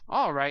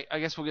All right, I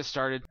guess we'll get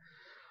started.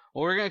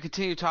 Well, we're going to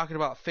continue talking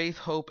about faith,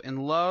 hope, and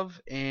love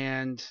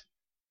and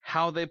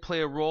how they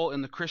play a role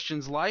in the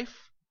Christian's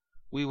life.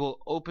 We will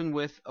open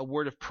with a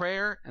word of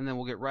prayer, and then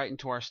we'll get right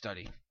into our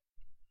study.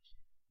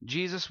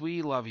 Jesus,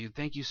 we love you.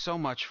 Thank you so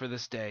much for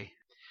this day.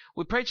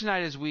 We pray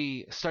tonight as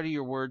we study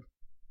your word,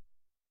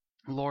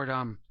 Lord,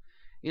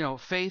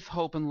 faith,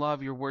 hope, and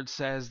love, your word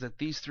says that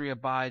these three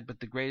abide, but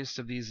the greatest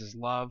of these is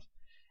love.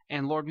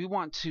 And Lord, we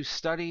want to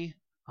study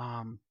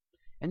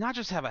and not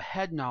just have a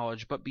head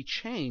knowledge, but be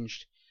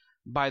changed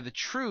by the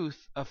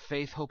truth of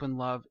faith, hope, and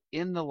love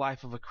in the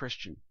life of a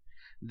Christian.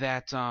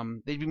 That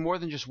they'd be more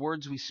than just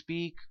words we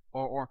speak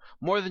or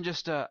more than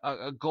just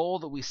a goal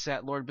that we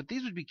set, Lord, but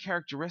these would be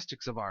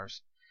characteristics of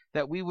ours,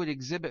 that we would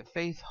exhibit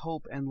faith,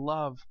 hope, and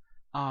love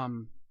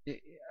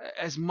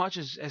as much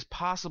as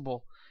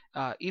possible,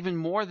 even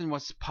more than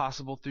what's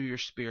possible through your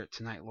Spirit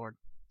tonight, Lord.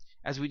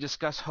 As we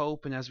discuss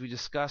hope and as we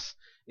discuss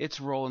its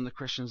role in the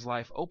Christian's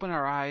life, open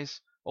our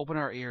eyes, open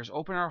our ears,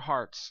 open our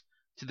hearts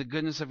to the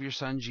goodness of your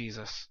Son,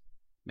 Jesus.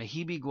 May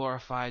he be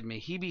glorified, may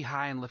he be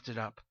high and lifted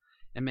up,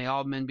 and may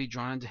all men be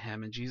drawn into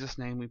him. In Jesus'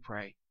 name we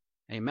pray.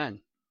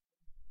 Amen.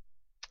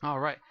 All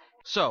right.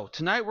 So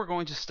tonight we're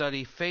going to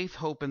study faith,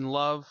 hope, and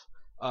love,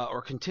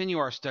 or continue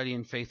our study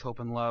in faith, hope,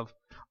 and love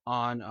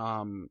on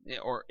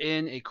or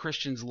in a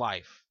Christian's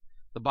life.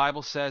 The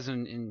Bible says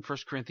in 1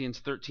 Corinthians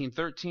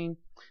 13:13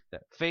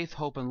 that faith,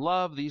 hope, and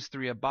love, these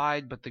three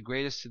abide, but the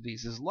greatest of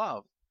these is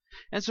love.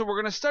 And so we're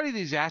going to study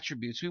these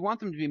attributes. We want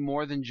them to be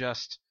more than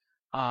just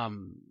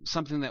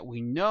something that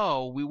we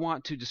know. We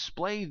want to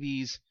display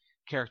these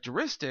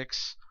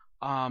characteristics,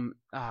 I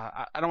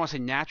don't want to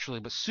say naturally,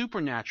 but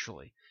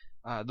supernaturally.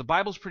 The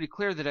Bible's pretty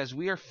clear that as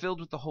we are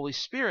filled with the Holy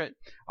Spirit,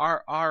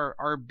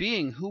 our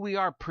being, who we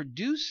are,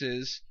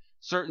 produces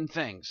certain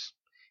things.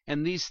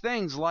 And these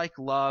things, like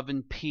love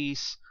and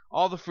peace,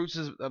 all the fruits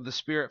of the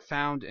Spirit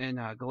found in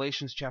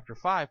Galatians chapter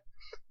 5,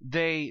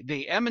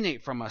 they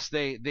emanate from us.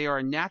 They are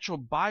a natural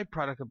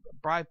byproduct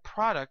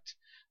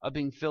of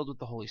being filled with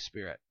the Holy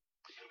Spirit.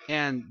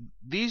 And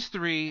these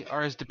three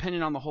are as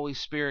dependent on the Holy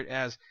Spirit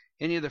as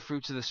any of the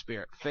fruits of the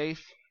Spirit: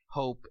 faith,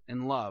 hope,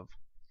 and love.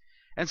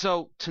 And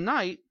so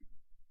tonight,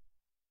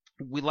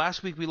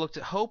 last week we looked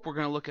at hope. We're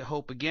going to look at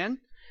hope again.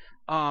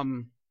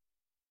 1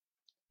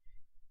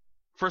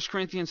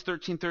 Corinthians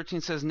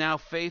 13:13 says, "Now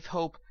faith,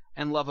 hope,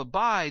 and love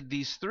abide,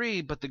 these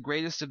three, but the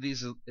greatest of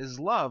these is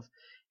love."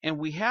 And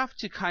we have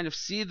to kind of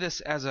see this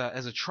as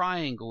a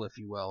triangle, if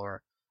you will,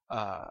 or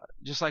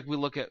just like we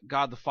look at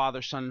God the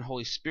Father, Son, and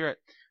Holy Spirit.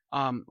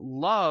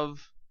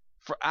 Love,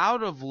 for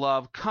out of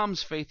love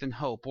comes faith and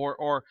hope,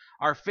 or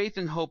our faith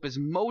and hope is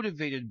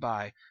motivated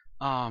by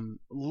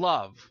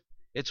love.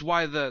 It's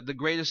why the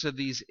greatest of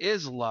these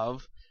is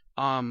love.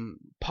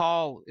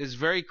 Paul is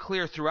very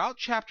clear throughout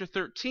chapter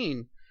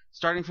 13,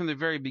 starting from the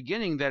very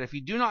beginning, that if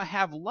you do not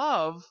have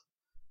love,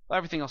 well,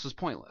 everything else is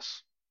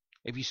pointless.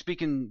 If you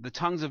speak in the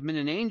tongues of men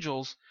and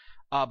angels,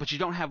 but you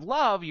don't have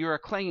love, you're a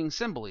clanging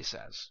cymbal, he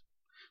says.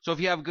 So if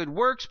you have good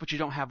works, but you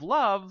don't have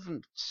love,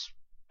 it's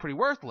pretty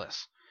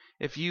worthless.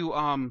 If you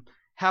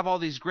have all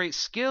these great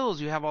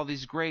skills, you have all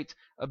these great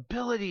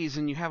abilities,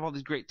 and you have all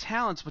these great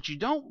talents, but you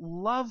don't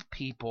love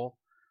people,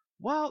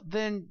 well,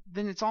 then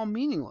it's all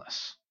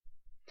meaningless.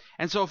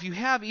 And so if you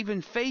have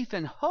even faith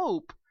and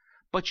hope,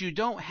 but you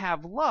don't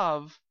have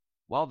love,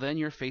 well, then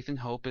your faith and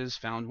hope is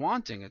found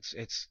wanting.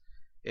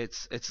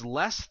 It's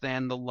less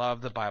than the love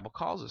the Bible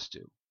calls us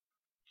to.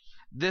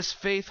 This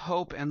faith,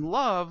 hope, and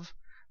love,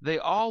 they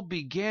all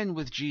begin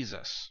with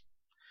Jesus.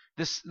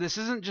 This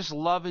isn't just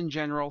love in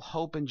general,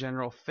 hope in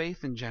general,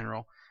 faith in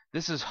general.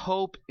 This is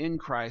hope in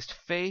Christ,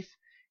 faith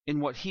in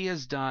what he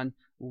has done,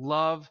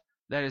 love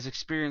that is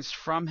experienced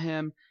from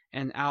him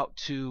and out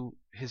to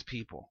his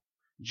people.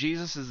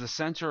 Jesus is the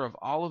center of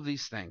all of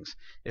these things.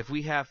 If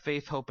we have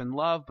faith, hope, and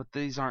love, but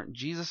these aren't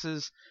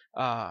Jesus's,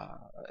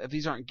 if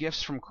these aren't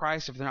gifts from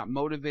Christ, if they're not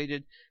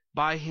motivated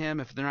by him,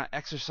 if they're not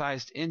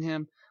exercised in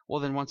him, well,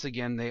 then once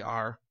again they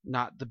are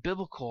not the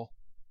biblical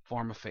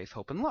form of faith,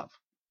 hope, and love.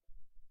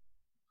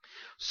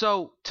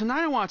 So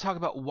tonight I want to talk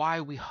about why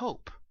we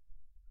hope.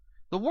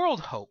 The world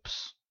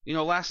hopes.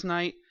 Last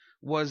night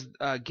was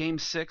Game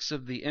 6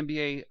 of the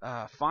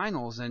NBA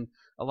Finals, and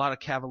a lot of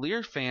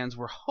Cavaliers fans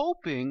were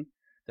hoping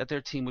that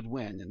their team would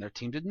win, and their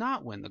team did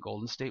not win. The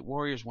Golden State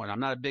Warriors won. I'm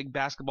not a big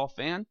basketball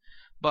fan,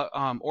 but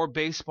or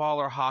baseball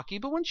or hockey,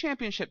 but when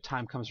championship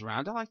time comes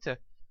around, I like to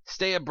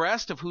stay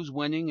abreast of who's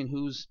winning and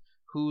who's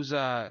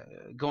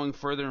going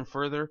further and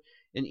further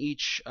in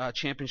each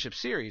championship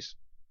series.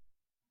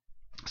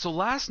 So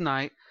last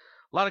night,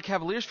 a lot of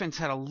Cavaliers fans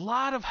had a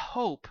lot of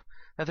hope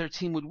that their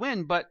team would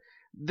win, but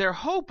their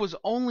hope was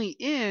only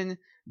in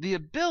the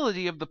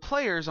ability of the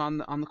players on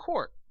the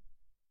court.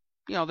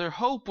 Their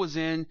hope was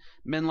in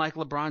men like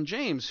LeBron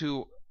James,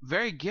 who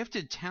very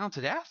gifted,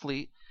 talented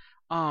athlete,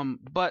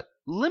 but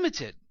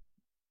limited.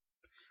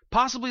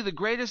 Possibly the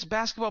greatest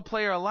basketball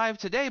player alive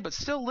today, but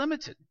still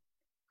limited.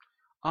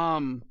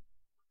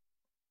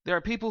 There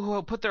are people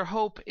who put their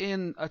hope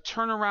in a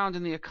turnaround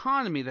in the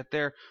economy, that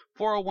their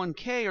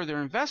 401k or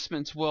their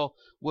investments will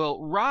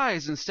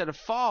rise instead of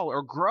fall,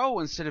 or grow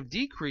instead of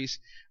decrease.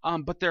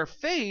 But their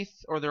faith,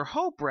 or their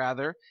hope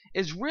rather,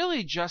 is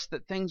really just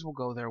that things will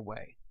go their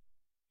way.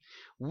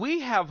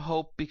 We have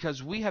hope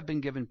because we have been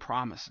given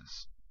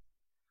promises.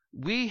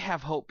 We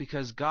have hope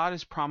because God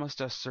has promised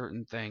us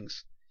certain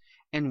things,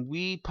 and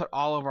we put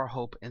all of our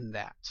hope in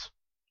that.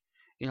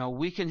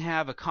 We can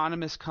have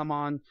economists come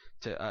on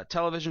to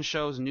television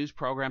shows and news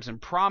programs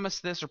and promise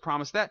this or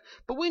promise that,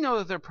 but we know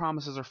that their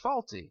promises are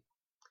faulty,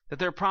 that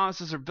their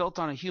promises are built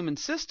on a human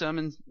system,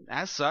 and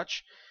as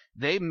such,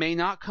 they may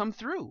not come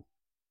through.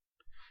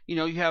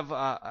 You have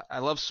I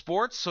love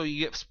sports, so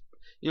you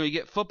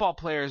get football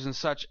players and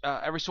such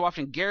every so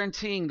often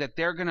guaranteeing that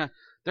they're gonna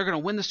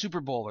win the Super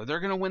Bowl, or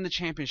they're gonna win the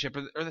championship,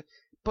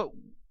 but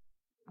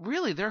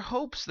really their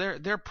hopes,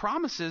 their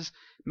promises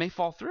may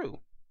fall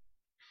through.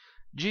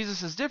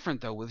 Jesus is different,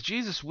 though. With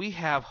Jesus, we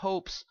have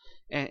hopes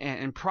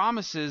and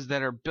promises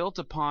that are built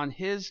upon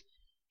his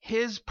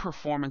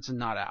performance and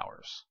not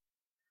ours.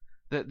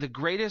 The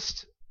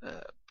greatest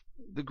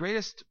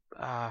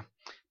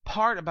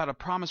part about a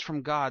promise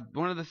from God,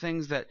 one of the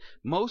things that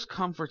most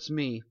comforts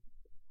me,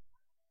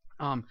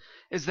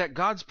 is that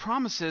God's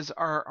promises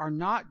are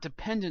not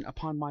dependent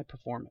upon my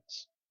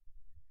performance.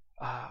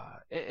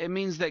 It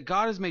means that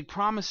God has made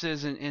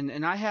promises,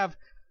 and I have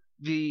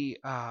the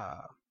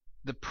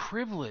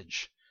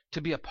privilege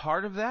to be a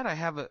part of that. I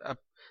have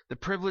the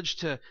privilege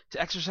to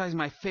exercise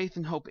my faith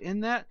and hope in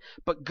that.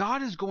 But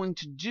God is going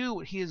to do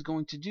what he is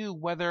going to do,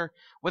 whether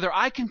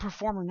I can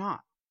perform or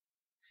not.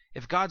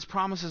 If God's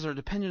promises are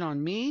dependent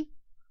on me,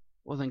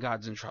 well, then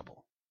God's in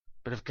trouble.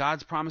 But if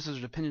God's promises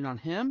are dependent on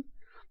him,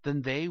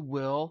 then they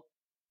will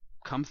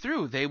come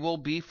through. They will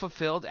be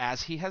fulfilled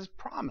as he has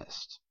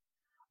promised.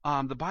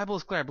 The Bible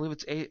is clear. I believe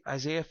it's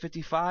Isaiah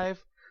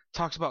 55.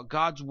 Talks about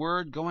God's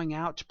word going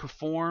out to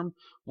perform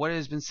what it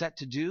has been set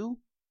to do.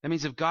 That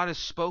means if God has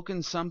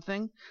spoken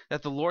something,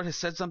 that the Lord has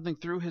said something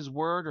through his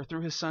word or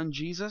through his son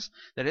Jesus,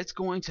 that it's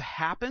going to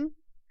happen.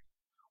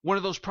 One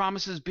of those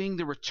promises being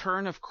the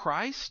return of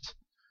Christ.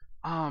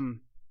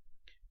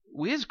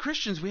 We as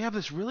Christians, we have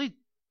this really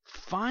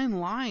fine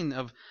line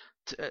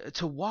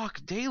to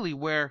walk daily,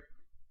 where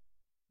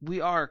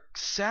we are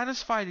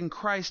satisfied in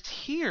Christ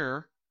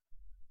here,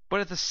 but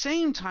at the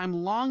same time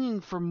longing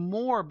for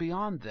more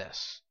beyond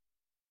this.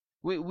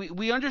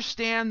 We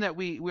understand that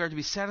we are to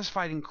be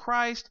satisfied in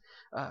Christ.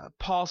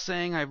 Paul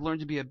saying, I've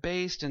learned to be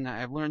abased and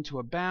I've learned to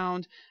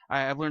abound.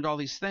 I've learned all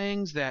these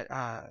things that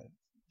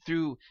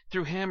through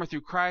him or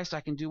through Christ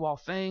I can do all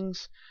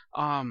things.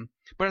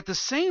 But at the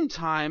same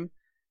time,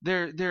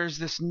 there's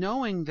this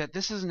knowing that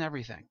this isn't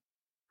everything.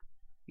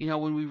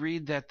 When we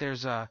read that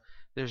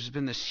there's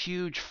been this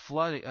huge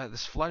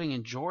flooding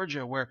in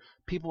Georgia, where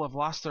people have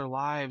lost their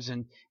lives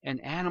and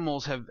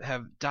animals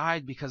have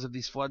died because of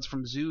these floods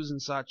from zoos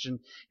and such,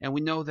 and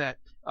we know that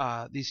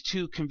these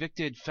two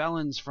convicted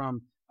felons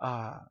from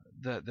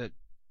the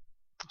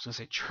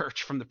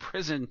church, from the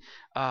prison,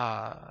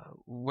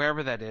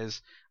 wherever that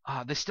is,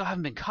 they still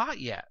haven't been caught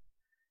yet,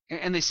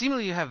 and they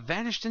seemingly have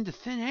vanished into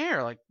thin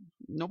air, like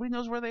nobody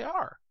knows where they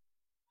are.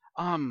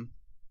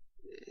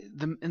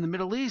 In the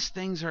Middle East,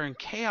 things are in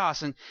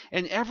chaos, and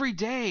every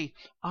day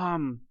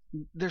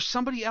there's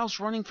somebody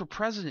else running for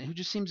president who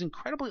just seems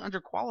incredibly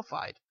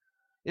underqualified.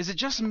 Is it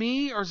just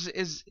me, or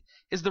is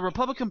the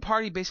Republican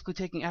Party basically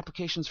taking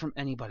applications from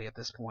anybody at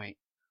this point?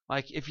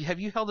 Like, have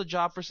you held a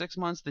job for 6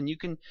 months, then you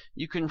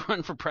can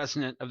run for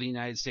president of the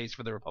United States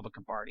for the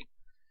Republican Party.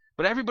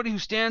 But everybody who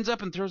stands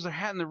up and throws their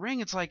hat in the ring,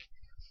 it's like,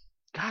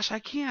 gosh, I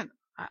can't.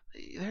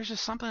 There's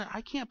just something,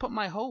 I can't put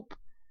my hope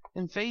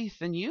and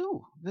faith in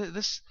you.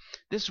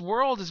 This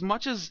world, as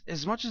much as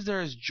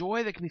there is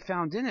joy that can be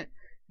found in it,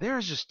 there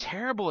is just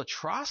terrible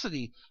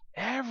atrocity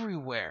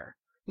everywhere.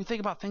 You think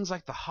about things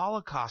like the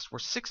Holocaust, where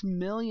 6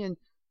 million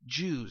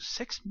Jews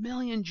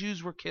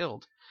were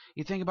killed.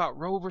 You think about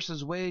Roe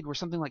versus Wade, where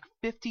something like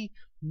 50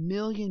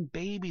 million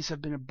babies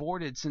have been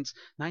aborted since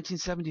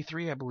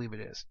 1973, I believe it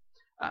is.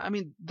 I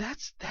mean,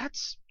 that's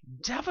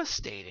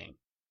devastating.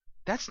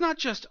 That's not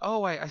just,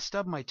 I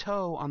stubbed my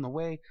toe on the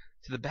way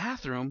to the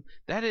bathroom.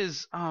 That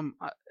is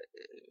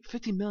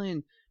 50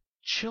 million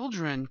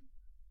children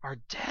are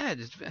dead.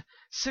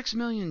 6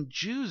 million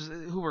Jews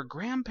who were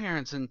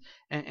grandparents and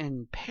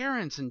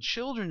parents and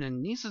children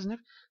and nieces and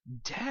nephews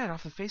dead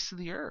off the face of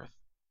the earth.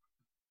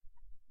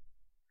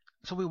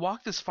 So we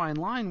walk this fine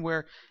line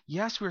where,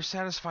 yes, we are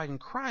satisfied in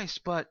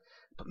Christ, but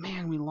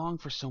man, we long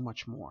for so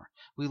much more.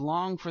 We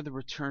long for the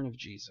return of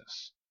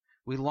Jesus.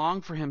 We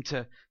long for him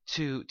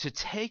to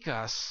take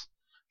us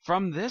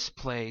from this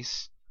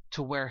place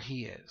to where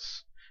he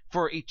is.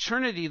 For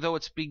eternity, though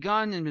it's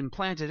begun and been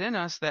planted in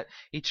us, that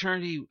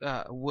eternity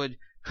would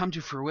come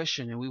to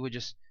fruition, and we would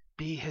just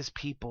be his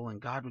people,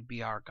 and God would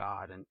be our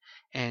God,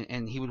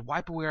 and he would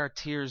wipe away our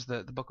tears,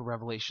 the book of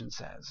Revelation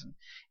says.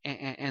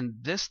 And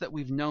this that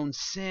we've known,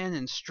 sin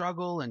and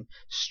struggle and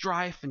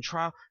strife and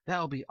trial, that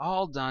will be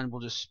all done.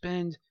 We'll just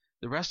spend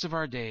the rest of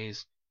our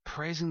days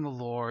praising the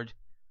Lord,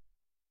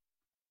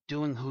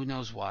 doing who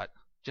knows what,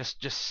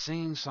 just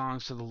singing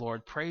songs to the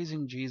Lord,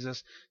 praising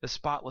Jesus, the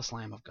spotless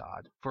Lamb of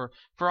God, for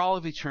all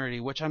of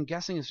eternity, which I'm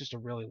guessing is just a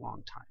really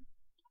long time.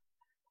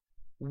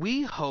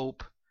 We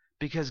hope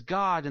because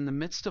God, in the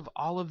midst of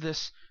all of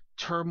this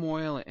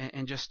turmoil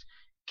and just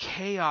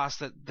chaos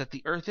that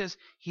the earth is,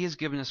 He has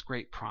given us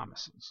great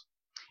promises.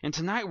 And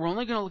tonight we're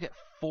only going to look at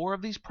 4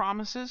 of these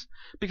promises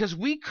because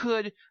we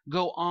could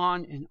go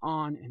on and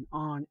on and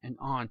on and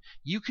on.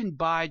 You can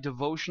buy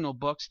devotional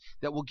books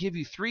that will give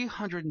you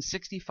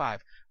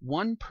 365,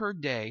 one per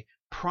day,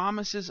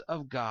 promises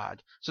of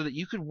God so that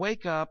you could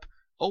wake up,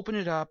 open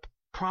it up,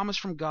 promise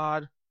from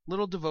God,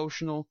 little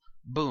devotional,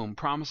 boom,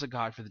 promise of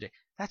God for the day.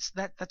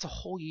 That's a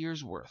whole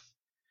year's worth.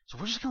 So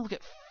we're just going to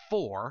look at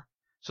 4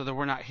 so that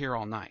we're not here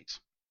all night.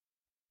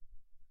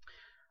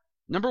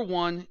 Number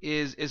 1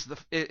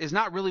 is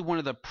not really one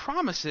of the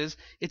promises.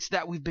 It's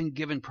that we've been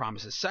given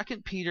promises.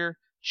 2 Peter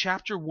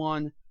chapter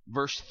 1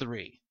 verse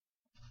 3.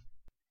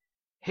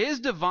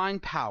 His divine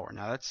power.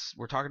 Now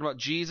we're talking about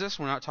Jesus.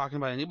 We're not talking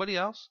about anybody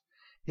else.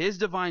 His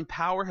divine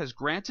power has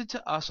granted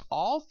to us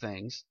all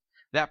things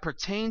that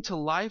pertain to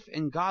life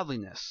and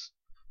godliness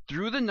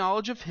through the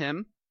knowledge of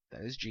Him,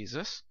 that is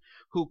Jesus,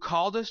 who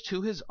called us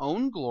to His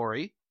own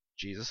glory,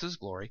 Jesus'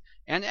 glory,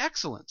 and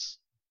excellence.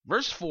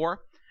 Verse 4.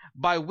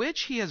 By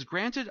which He has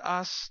granted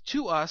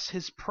to us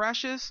His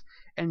precious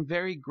and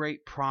very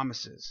great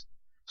promises,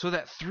 so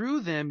that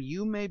through them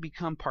you may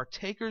become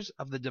partakers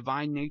of the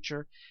divine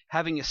nature,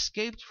 having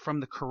escaped from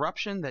the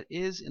corruption that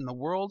is in the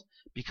world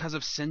because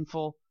of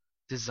sinful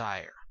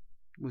desire.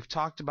 We've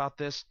talked about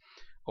this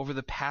over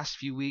the past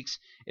few weeks.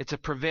 It's a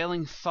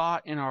prevailing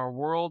thought in our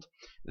world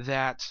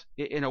that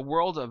in a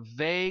world of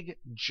vague,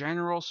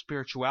 general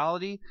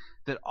spirituality,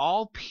 that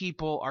all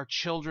people are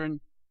children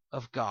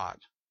of God.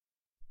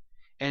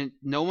 And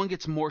no one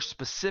gets more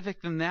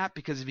specific than that,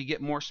 because if you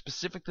get more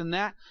specific than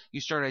that,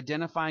 you start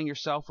identifying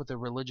yourself with a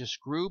religious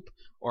group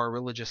or a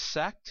religious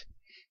sect.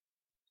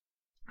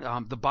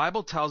 The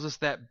Bible tells us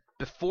that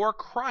before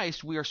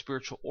Christ, we are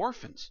spiritual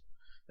orphans,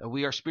 that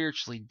we are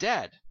spiritually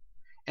dead,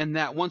 and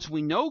that once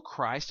we know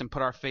Christ and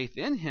put our faith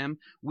in Him,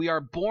 we are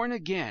born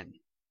again.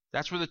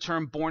 That's where the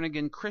term born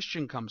again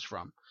Christian comes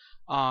from.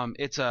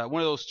 It's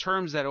one of those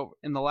terms that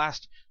in the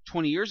last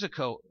 20 years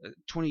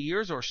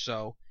or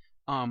so,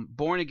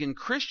 born again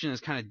Christian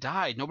has kind of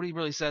died. Nobody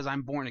really says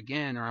I'm born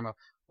again or I'm a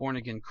born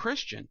again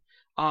Christian.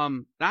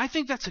 And I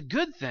think that's a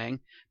good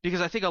thing,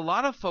 because I think a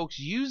lot of folks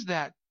use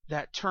that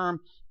term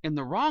in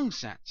the wrong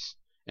sense.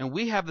 And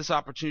we have this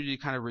opportunity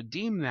to kind of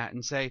redeem that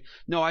and say,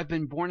 no, I've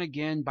been born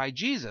again by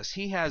Jesus.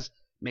 He has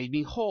made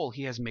me whole.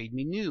 He has made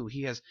me new.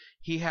 He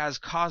has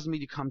caused me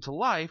to come to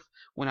life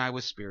when I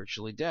was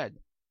spiritually dead.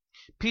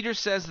 Peter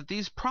says that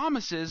these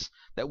promises,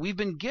 that we've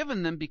been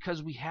given them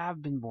because we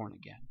have been born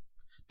again,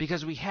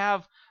 because we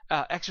have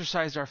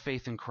exercised our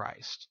faith in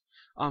Christ.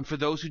 For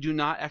those who do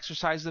not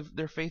exercise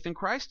their faith in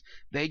Christ,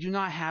 they do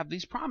not have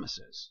these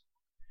promises.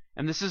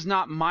 And this is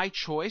not my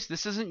choice.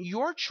 This isn't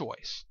your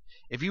choice.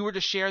 If you were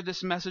to share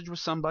this message with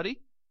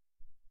somebody,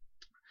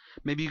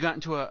 maybe you got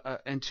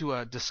into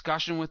a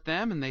discussion with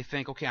them and they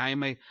think, okay, I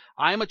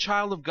am a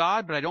child of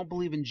God, but I don't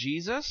believe in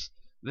Jesus.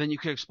 Then you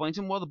could explain to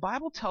them, well, the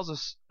Bible tells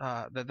us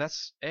that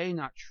that's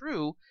not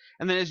true.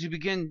 And then as you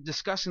begin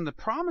discussing the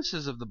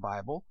promises of the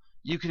Bible,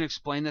 you can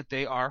explain that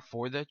they are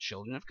for the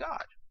children of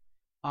God.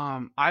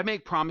 I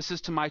make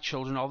promises to my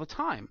children all the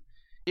time.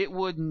 It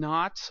would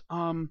not,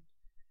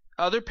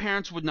 other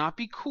parents would not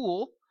be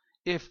cool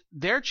if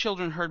their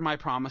children heard my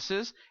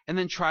promises and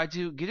then tried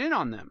to get in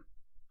on them.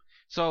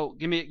 So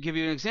give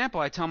you an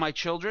example. I tell my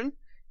children,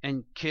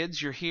 and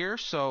kids, you're here,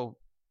 so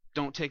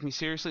don't take me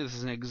seriously. This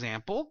is an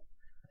example.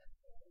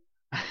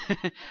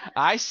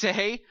 I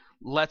say,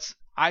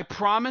 I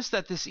promise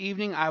that this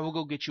evening I will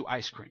go get you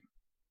ice cream.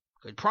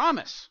 Good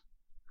promise.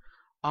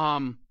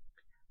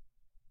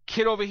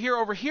 Kid over here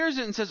overhears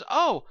it and says,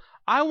 oh,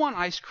 I want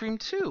ice cream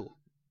too.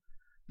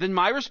 Then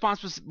my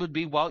response would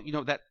be, well,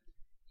 that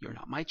you're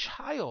not my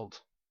child.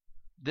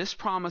 This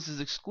promise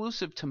is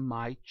exclusive to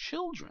my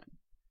children.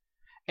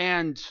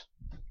 And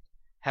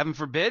heaven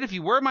forbid, if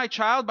you were my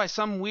child by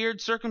some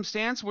weird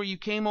circumstance where you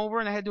came over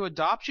and I had to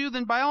adopt you,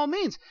 then by all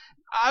means,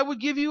 I would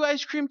give you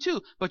ice cream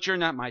too. But you're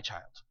not my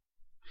child.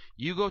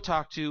 You go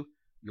talk to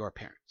your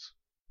parents.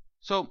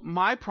 So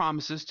my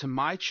promises to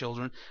my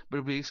children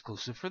would be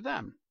exclusive for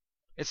them.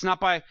 It's not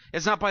by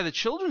the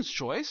children's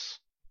choice.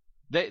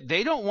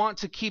 They don't want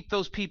to keep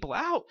those people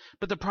out,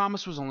 but the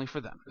promise was only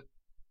for them.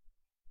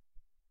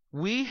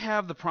 We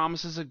have the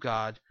promises of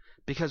God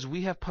because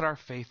we have put our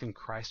faith in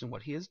Christ and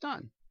what He has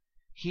done.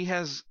 He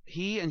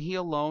and He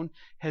alone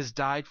has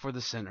died for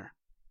the sinner.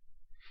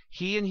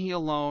 He and He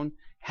alone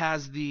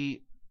has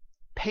the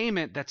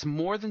payment that's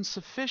more than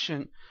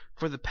sufficient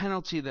for the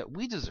penalty that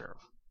we deserve.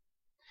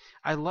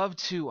 I love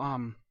to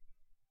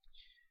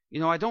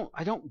I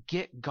don't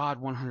get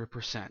God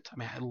 100%. I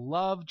mean, I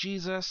love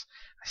Jesus.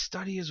 I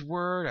study His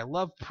Word. I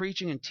love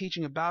preaching and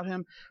teaching about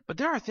Him. But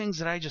there are things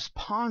that I just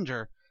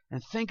ponder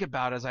and think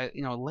about as I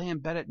lay in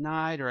bed at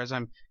night, or as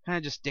I'm kind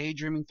of just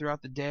daydreaming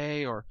throughout the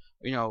day, or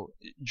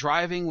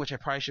driving, which I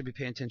probably should be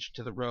paying attention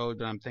to the road,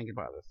 but I'm thinking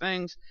about other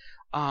things.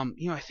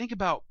 I think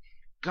about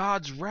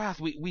God's wrath.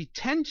 We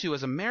tend to,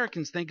 as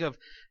Americans, think of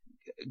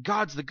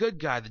God's the good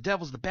guy, the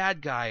devil's the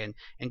bad guy,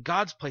 and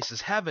God's place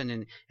is heaven,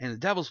 and the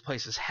devil's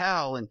place is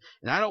hell, and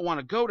I don't want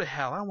to go to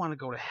hell. I want to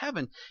go to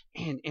heaven,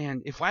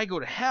 and if I go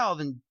to hell,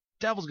 then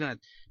the devil's going to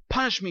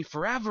punish me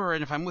forever,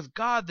 and if I'm with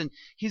God, then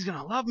he's going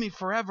to love me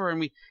forever. And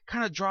we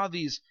kind of draw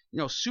these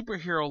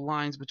superhero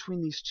lines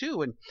between these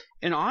two,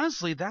 and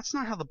honestly, that's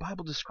not how the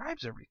Bible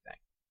describes everything.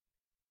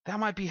 That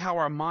might be how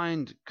our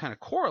mind kind of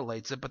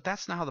correlates it, but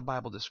that's not how the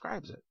Bible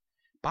describes it.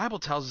 The Bible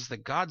tells us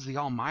that God's the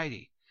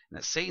Almighty, and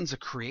that Satan's a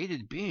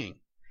created being,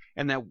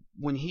 and that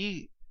when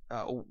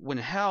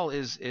hell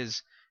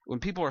is when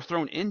people are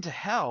thrown into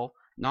hell,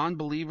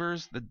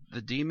 non-believers,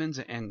 the demons,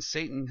 and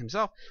Satan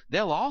himself,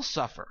 they'll all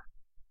suffer.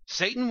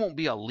 Satan won't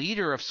be a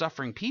leader of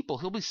suffering people.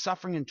 He'll be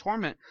suffering in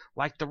torment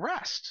like the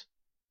rest.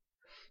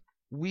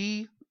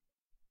 We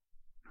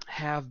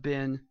have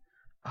been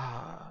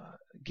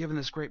given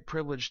this great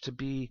privilege to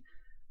be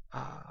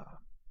a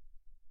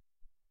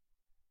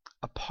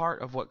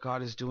part of what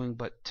God is doing,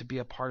 but to be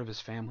a part of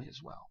his family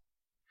as well.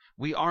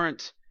 We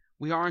aren't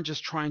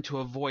just trying to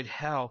avoid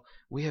hell.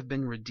 We have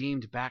been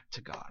redeemed back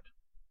to God.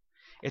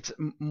 It's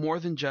more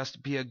than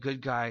just be a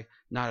good guy,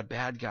 not a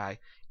bad guy.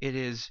 It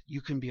is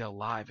you can be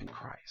alive in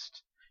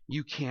Christ.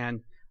 You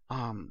can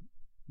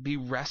be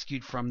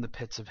rescued from the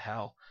pits of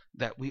hell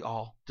that we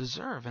all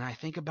deserve. And I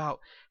think about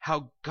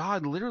how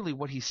God, literally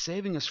what he's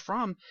saving us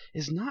from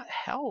is not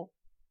hell.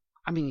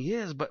 I mean, he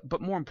is,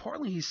 but more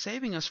importantly, he's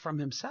saving us from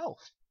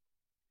himself.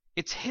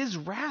 It's his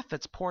wrath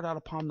that's poured out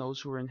upon those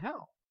who are in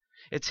hell.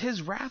 It's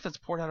his wrath that's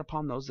poured out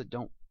upon those that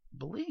don't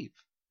believe.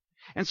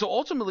 And so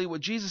ultimately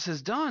what Jesus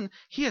has done,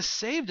 he has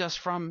saved us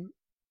from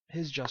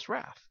his just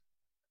wrath.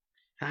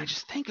 And I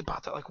just think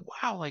about that, like,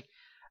 wow, like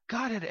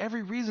God had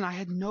every reason. I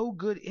had no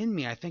good in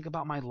me. I think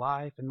about my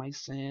life and my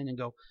sin and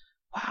go,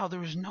 wow, there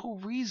was no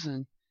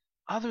reason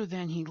other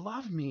than he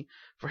loved me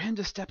for him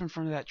to step in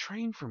front of that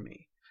train for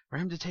me, for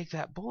him to take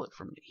that bullet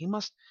from me.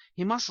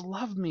 He must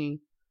love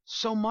me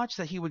so much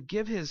that he would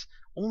give his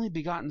only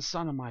begotten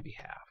son on my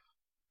behalf.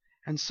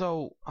 And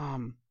so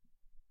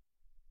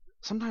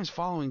sometimes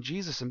following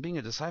Jesus and being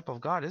a disciple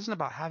of God isn't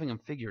about having him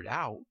figured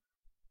out.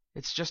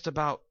 It's just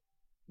about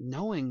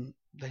knowing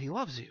that he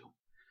loves you,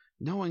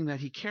 knowing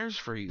that he cares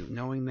for you,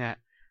 knowing that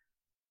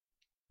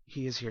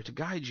he is here to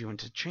guide you and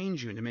to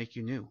change you and to make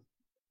you new.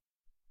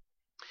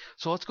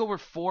 So let's go over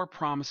 4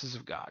 promises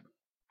of God.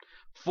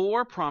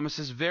 4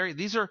 promises.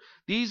 These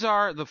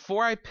are the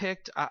 4 I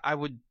picked. I'd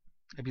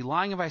be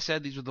lying if I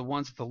said these were the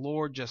ones that the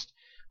Lord just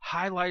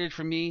highlighted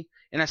for me.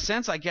 In a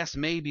sense, I guess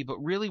maybe, but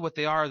really what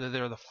they are,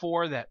 they're the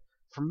 4 that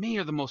for me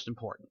are the most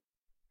important.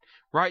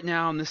 Right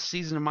now in this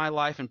season of my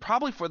life, and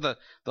probably for the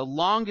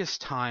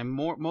longest time,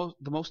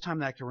 the most time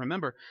that I can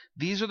remember,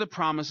 these are the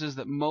promises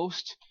that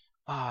most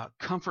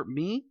comfort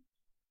me.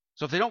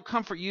 So if they don't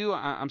comfort you,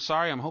 I'm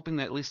sorry. I'm hoping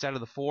that at least out of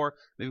the 4,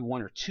 maybe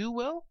 1 or 2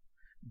 will.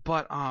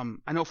 But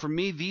I know for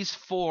me, these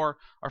 4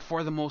 are 4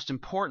 of the most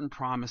important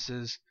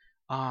promises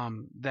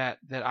that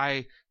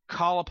I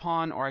call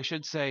upon, or I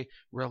should say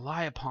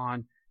rely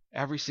upon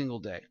every single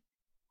day.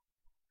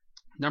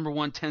 Number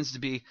 1 tends to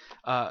be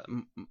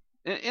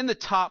in the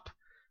top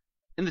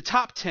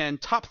 10,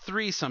 top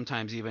 3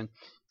 sometimes even,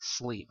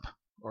 sleep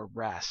or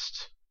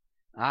rest.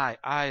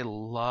 I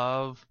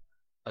love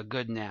a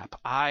good nap.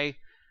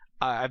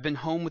 I've been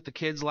home with the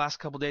kids the last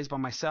couple of days by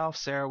myself.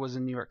 Sarah was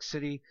in New York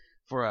City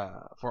for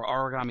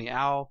Origami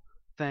Owl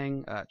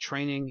thing,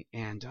 training,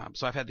 and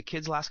so I've had the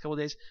kids the last couple of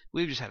days.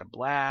 We've just had a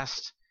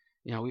blast.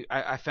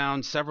 I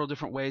found several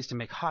different ways to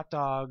make hot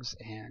dogs,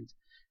 and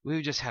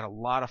we've just had a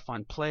lot of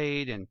fun,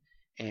 played and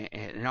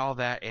all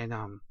that. And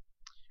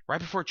right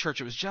before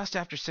church, it was just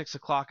after 6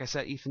 o'clock, I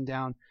sat Ethan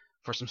down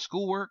for some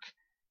schoolwork,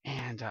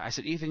 and I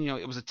said, Ethan,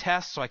 it was a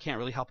test, so I can't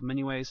really help him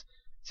anyways.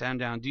 Sat him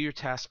down, do your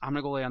test. I'm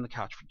going to go lay on the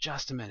couch for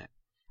just a minute.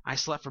 I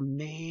slept for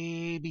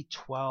maybe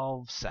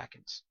 12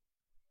 seconds.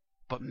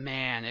 But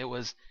man, it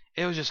was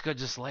just good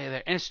to just lay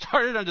there. And it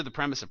started under the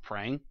premise of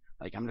praying.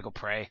 Like, I'm going to go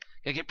pray.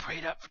 Got to get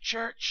prayed up for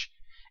church.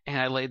 And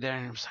I laid there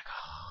and I was like,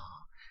 oh.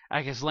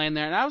 I was laying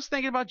there and I was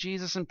thinking about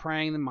Jesus and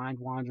praying, the mind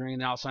wandering.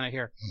 And then all of a sudden I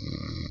hear,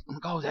 I'm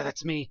like, oh,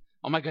 that's me.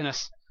 Oh my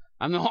goodness.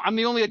 I'm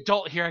the only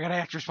adult here. I got to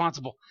act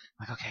responsible.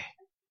 I'm like, okay.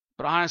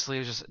 But honestly,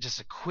 it was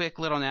just a quick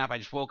little nap. I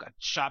just woke up,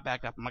 shot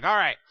back up. I'm like, all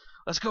right,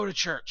 let's go to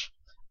church.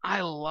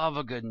 I love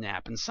a good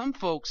nap. And some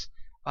folks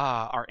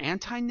are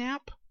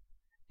anti-nap.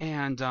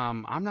 And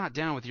I'm not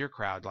down with your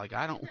crowd. Like,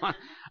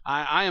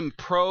 I am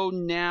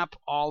pro-nap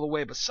all the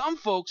way. But some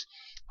folks,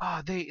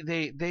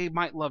 they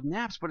might love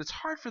naps, but it's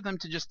hard for them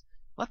to just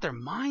let their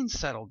mind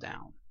settle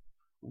down.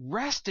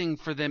 Resting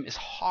for them is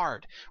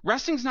hard.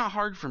 Resting's not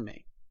hard for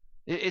me.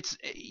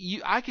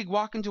 I could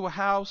walk into a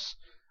house,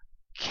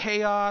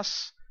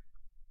 chaos,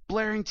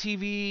 blaring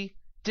TV,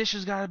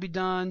 dishes got to be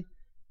done.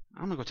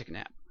 I'm going to go take a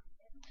nap.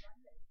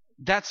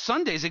 That's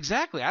Sundays,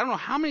 exactly. I don't know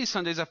how many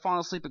Sundays I've fallen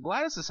asleep at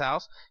Gladys's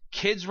house.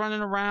 Kids running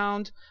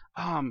around.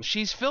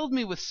 She's filled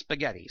me with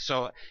spaghetti,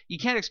 so you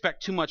can't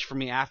expect too much from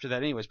me after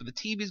that anyways. But the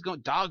TV's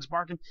going, dogs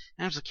barking,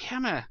 and I was like, yeah,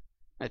 I'm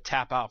gonna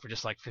tap out for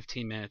just like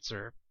 15 minutes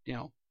or,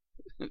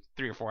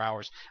 3 or 4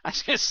 hours. I'm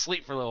just gonna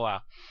sleep for a little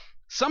while.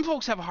 Some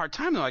folks have a hard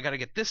time, though. I got to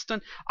get this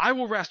done. I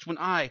will rest when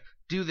I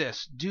do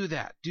this, do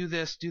that, do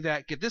this, do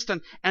that, get this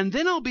done, and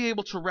then I'll be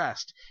able to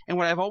rest. And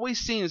what I've always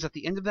seen is at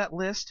the end of that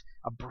list,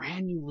 a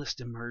brand new list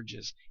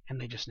emerges,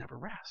 and they just never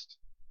rest.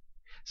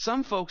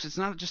 Some folks, it's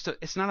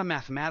not a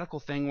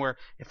mathematical thing where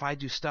if I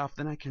do stuff,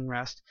 then I can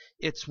rest.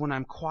 It's when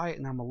I'm quiet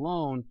and I'm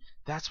alone,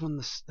 that's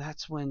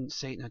when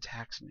Satan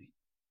attacks me.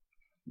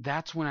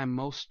 That's when I'm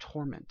most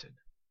tormented.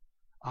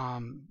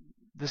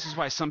 This is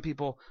why some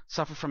people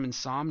suffer from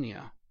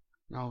insomnia.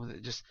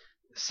 Just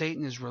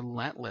Satan is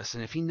relentless,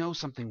 and if he knows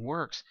something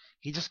works,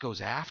 he just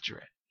goes after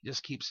it. He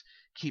just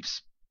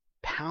keeps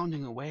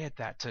pounding away at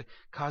that to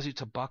cause you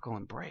to buckle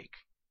and break.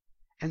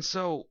 And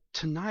so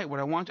tonight,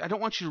 I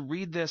don't want you to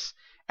read this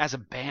as a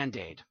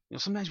Band-Aid.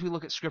 Sometimes we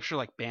look at Scripture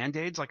like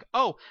Band-Aids, like,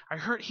 oh, I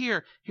hurt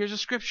here, here's a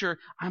Scripture,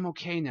 I'm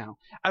okay now.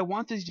 I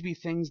want these to be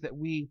things that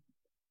we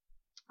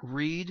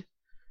read,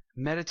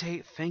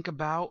 meditate, think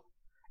about,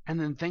 and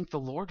then thank the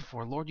Lord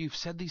for. Lord, you've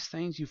said these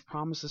things, you've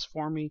promised this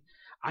for me.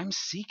 I'm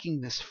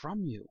seeking this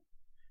from you.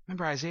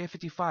 Remember Isaiah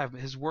 55,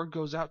 his word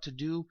goes out to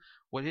do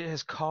what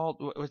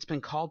it's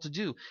been called to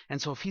do.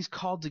 And so if he's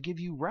called to give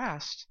you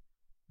rest,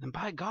 then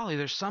by golly,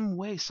 there's some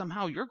way,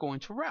 somehow you're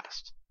going to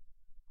rest.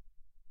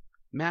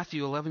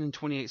 Matthew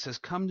 11:28 says,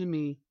 come to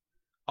me,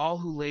 all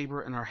who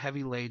labor and are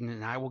heavy laden,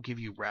 and I will give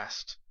you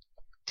rest.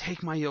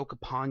 Take my yoke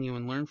upon you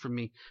and learn from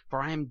me,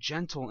 for I am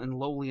gentle and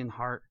lowly in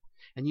heart,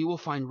 and you will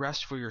find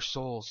rest for your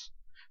souls.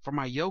 For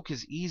my yoke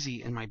is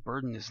easy and my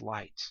burden is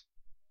light.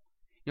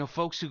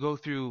 Folks who go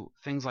through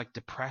things like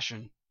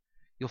depression,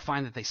 you'll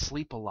find that they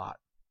sleep a lot,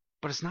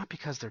 but it's not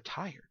because they're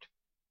tired.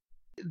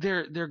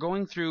 They're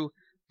going through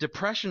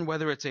depression,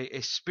 whether it's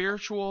a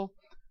spiritual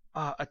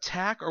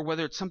attack or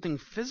whether it's something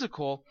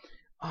physical.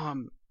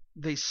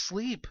 They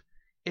sleep.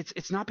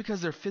 It's not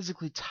because they're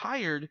physically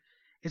tired.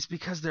 It's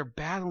because they're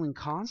battling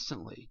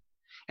constantly.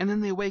 And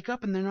then they wake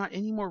up and they're not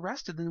any more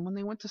rested than when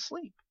they went to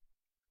sleep.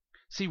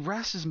 See,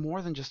 rest is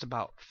more than just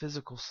about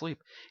physical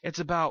sleep. It's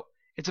about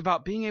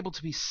being able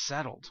to be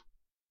settled.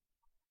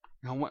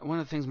 One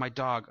of the things my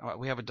dog,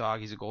 we have a dog,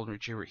 he's a golden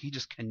retriever, he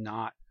just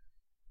cannot,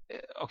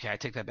 okay, I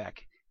take that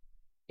back.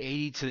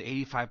 80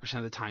 to 85%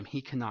 of the time,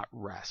 he cannot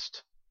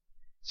rest.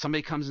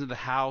 Somebody comes into the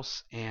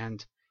house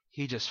and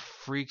he just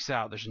freaks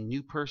out. There's a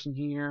new person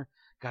here,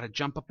 got to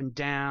jump up and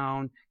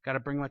down, got to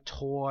bring him a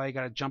toy,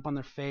 got to jump on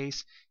their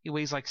face. He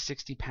weighs like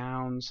 60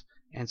 pounds,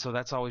 and so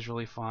that's always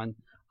really fun.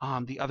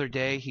 The other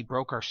day, he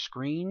broke our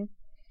screen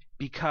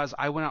because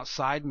I went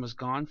outside and was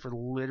gone for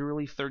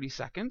literally 30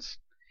 seconds.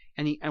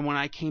 And when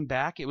I came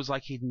back, it was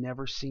like he'd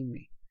never seen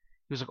me.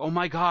 He was like, oh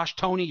my gosh,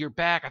 Tony, you're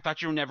back. I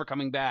thought you were never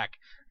coming back.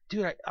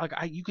 Dude,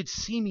 you could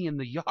see me in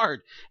the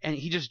yard. And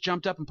he just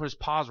jumped up and put his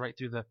paws right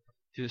through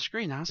the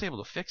screen. I was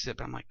able to fix it,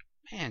 but I'm like,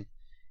 man,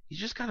 you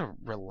just got to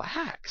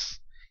relax.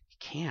 He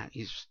can't.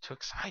 He's just too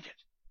excited.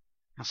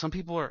 Now, some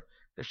people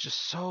there's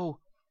just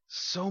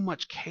so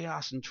much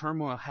chaos and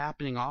turmoil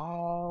happening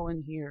all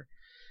in here.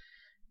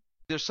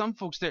 There's some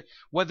folks there,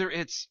 whether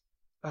it's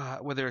a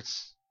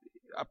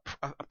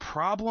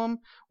problem,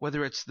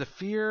 whether it's the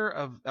fear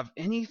of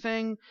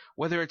anything,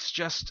 whether it's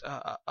just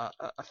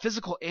a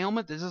physical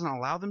ailment that doesn't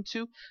allow them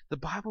to, the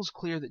Bible's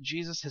clear that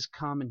Jesus has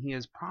come and he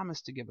has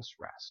promised to give us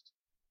rest.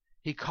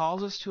 He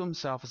calls us to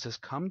himself and says,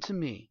 come to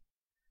me.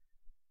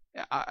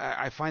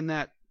 I find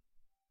that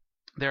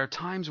there are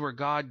times where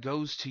God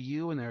goes to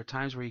you and there are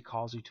times where he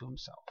calls you to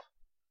himself.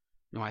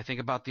 I think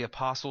about the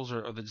apostles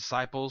or the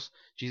disciples,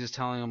 Jesus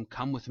telling them,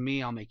 come with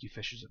me, I'll make you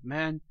fishers of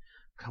men.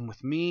 Come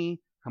with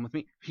me, come with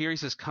me. Here he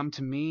says, come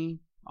to me,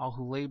 all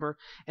who labor.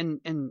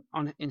 And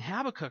in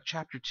Habakkuk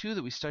chapter 2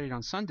 that we studied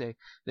on Sunday,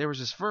 there was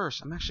this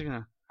verse.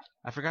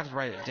 I forgot to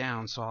write it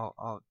down, so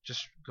I'll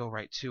just go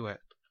right to it.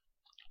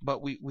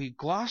 But we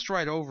glossed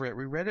right over it.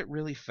 We read it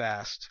really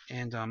fast,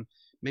 and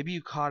maybe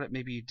you caught it,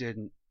 maybe you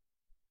didn't.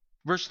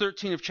 Verse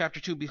 13 of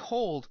chapter 2,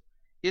 behold,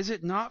 is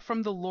it not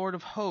from the Lord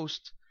of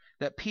hosts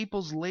that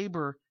peoples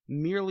labor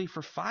merely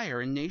for fire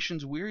and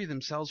nations weary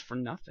themselves for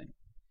nothing?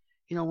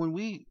 When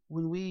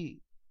we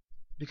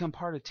become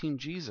part of Team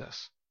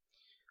Jesus,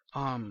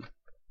 a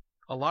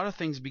lot of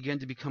things begin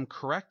to become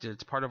corrected.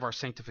 It's part of our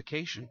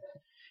sanctification.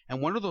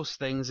 And one of those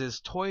things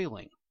is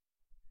toiling.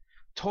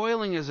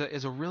 Toiling is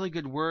a really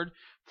good word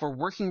for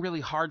working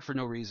really hard for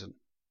no reason.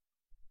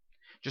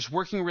 Just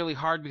working really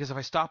hard because if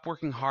I stop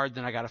working hard,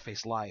 then I got to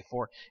face life.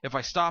 Or if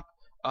I stop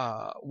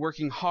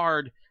working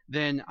hard,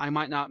 then I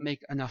might not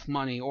make enough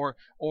money. Or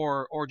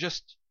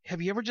just,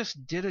 have you ever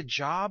just did a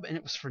job and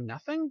it was for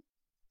nothing?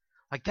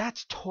 Like,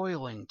 that's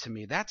toiling to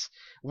me. That's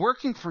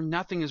working for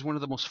nothing is one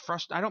of the most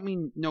frustrating. I don't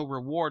mean no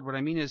reward. What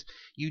I mean is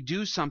you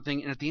do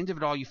something and at the end of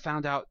it all you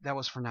found out that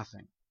was for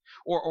nothing.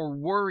 Or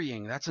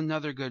worrying. That's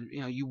another good,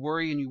 you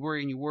worry and you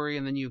worry and you worry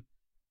and then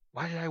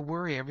why did I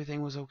worry?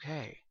 Everything was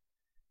okay.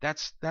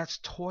 That's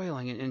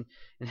toiling. And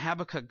in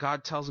Habakkuk,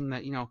 God tells him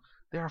that,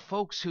 there are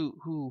folks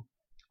who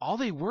all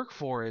they work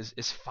for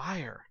is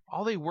fire.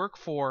 All they work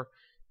for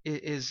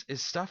is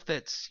stuff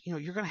that's,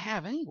 you're going to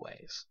have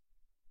anyways.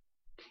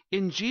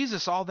 In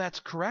Jesus, all that's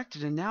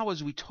corrected, and now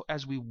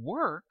as we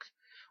work,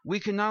 we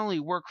can not only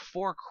work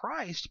for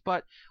Christ,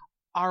 but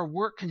our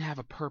work can have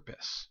a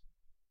purpose.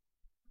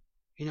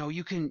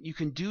 You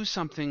can do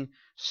something,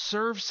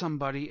 serve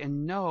somebody,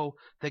 and know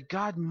that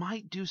God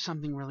might do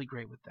something really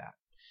great with that.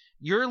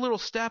 Your little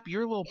step,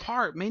 your little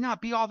part may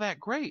not be all that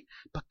great,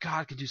 but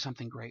God can do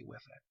something great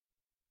with it.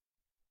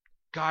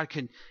 God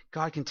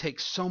can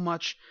take so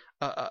much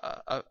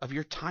of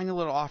your tiny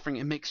little offering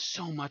and make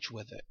so much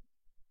with it.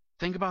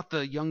 Think about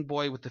the young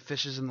boy with the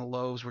fishes and the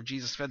loaves where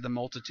Jesus fed the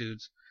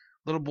multitudes.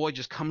 Little boy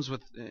just comes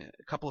with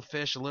a couple of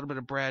fish, a little bit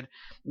of bread,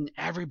 and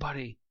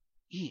everybody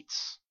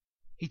eats.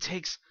 He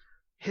takes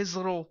his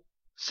little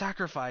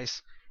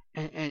sacrifice,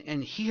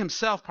 and he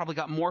himself probably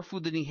got more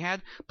food than he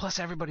had, plus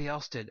everybody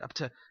else did, up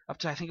to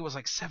I think it was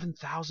like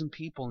 7,000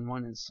 people in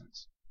one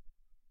instance.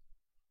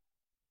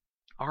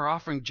 Our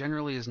offering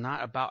generally is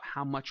not about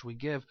how much we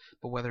give,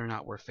 but whether or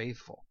not we're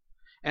faithful.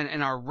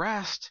 And our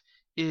rest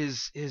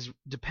is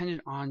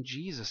dependent on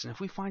Jesus. And if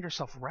we find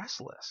ourselves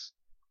restless,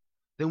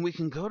 then we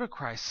can go to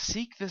Christ,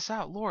 seek this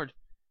out. Lord,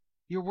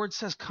 your word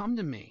says, come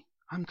to me.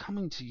 I'm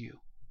coming to you.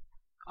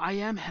 I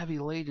am heavy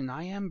laden.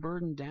 I am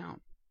burdened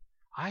down.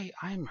 I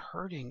am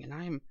hurting, and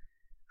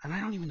I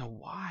don't even know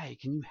why.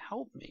 Can you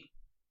help me?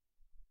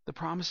 The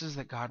promise is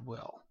that God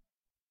will.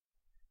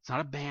 It's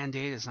not a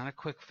band-aid. It's not a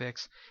quick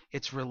fix.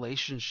 It's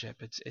relationship.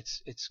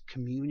 It's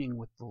communing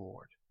with the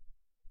Lord.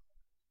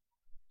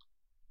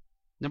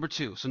 Number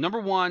 2. So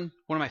number 1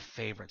 of my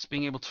favorites,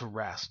 being able to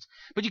rest.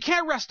 But you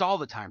can't rest all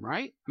the time,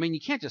 right? I mean, you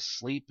can't just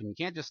sleep, and you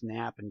can't just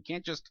nap, and you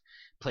can't just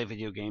play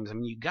video games. I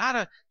mean, you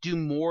gotta do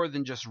more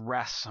than just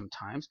rest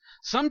sometimes.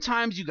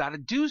 Sometimes you gotta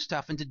do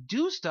stuff, and to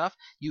do stuff,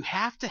 you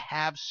have to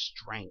have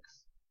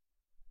strength.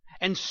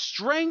 And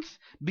strength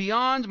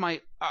beyond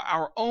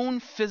our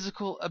own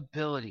physical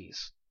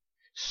abilities.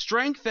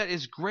 Strength that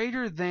is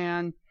greater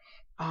than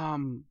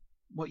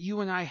what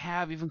you and I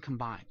have even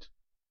combined.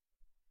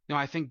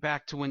 I think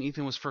back to when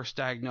Ethan was first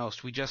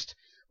diagnosed. We just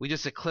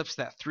eclipsed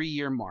that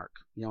 3-year mark.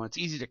 It's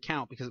easy to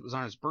count because it was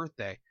on his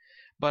birthday.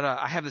 But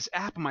I have this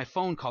app on my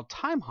phone called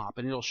Time Hop,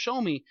 and it'll show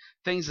me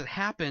things that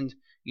happened,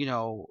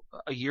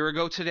 a year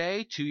ago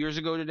today, 2 years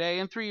ago today,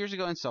 and 3 years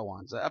ago, and so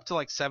on. So up to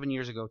like 7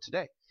 years ago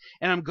today.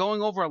 And I'm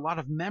going over a lot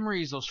of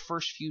memories those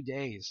first few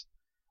days,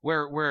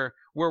 where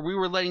we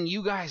were letting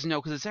you guys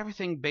know, because it's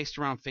everything based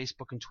around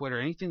Facebook and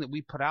Twitter. Anything that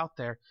we put out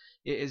there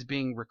is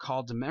being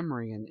recalled to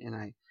memory,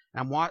 and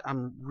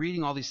I'm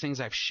reading all these things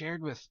I've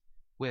shared with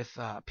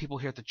people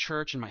here at the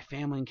church and my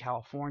family in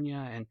California,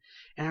 and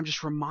I'm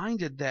just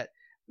reminded that,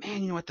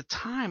 man, at the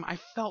time I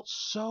felt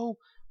so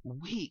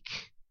weak.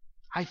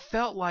 I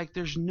felt like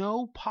there's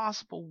no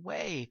possible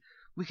way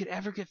we could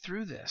ever get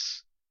through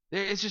this.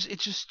 It's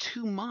just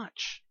too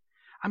much.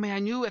 I mean, I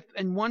knew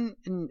in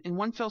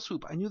one fell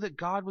swoop, I knew that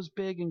God was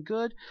big and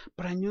good,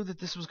 but I knew that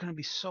this was going to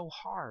be so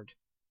hard.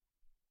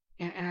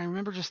 And I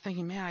remember just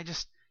thinking, man,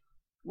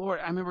 Lord,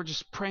 I remember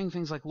just praying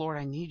things like, Lord,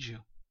 I need you.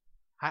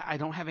 I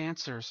don't have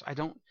answers. I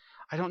don't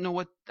know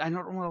what a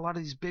lot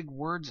of these big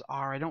words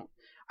are. I don't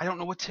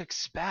know what to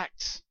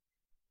expect.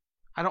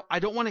 I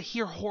don't want to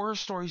hear horror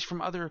stories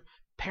from other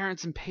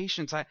parents and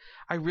patients. I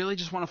really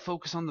just want to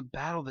focus on the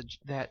battle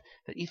that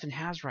Ethan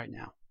has right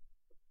now.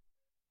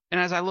 And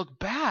as I look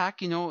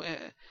back,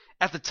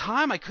 at the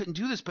time I couldn't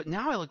do this, but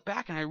now I look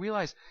back and I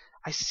realize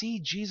I see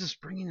Jesus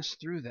bringing us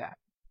through that.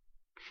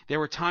 There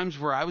were times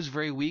where I was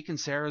very weak and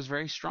Sarah was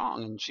very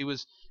strong, and she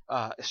was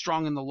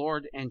strong in the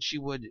Lord, and she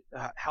would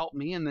help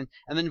me, and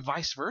then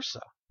vice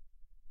versa.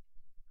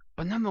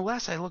 But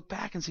nonetheless, I look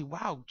back and see,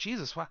 wow,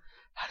 Jesus, wow,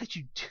 how did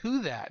you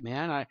do that,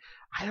 man?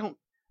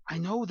 I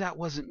know that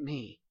wasn't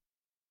me.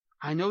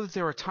 I know that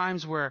there were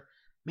times where,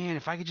 man,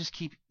 if I could just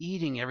keep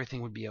eating,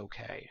 everything would be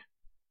okay.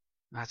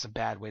 That's a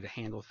bad way to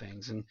handle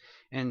things.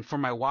 And for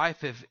my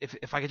wife,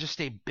 if I could just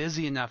stay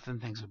busy enough, then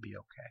things would be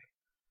okay.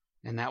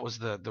 And that was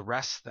the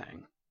rest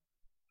thing.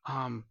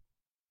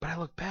 But I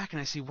look back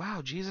and I see,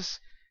 wow, Jesus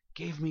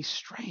gave me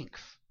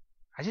strength.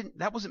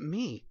 That wasn't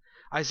me.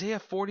 Isaiah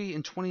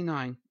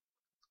 40:29.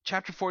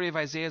 Chapter 40 of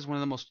Isaiah is one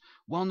of the most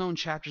well-known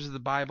chapters of the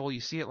Bible.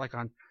 You see it like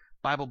on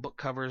Bible book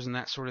covers and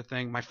that sort of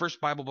thing. My first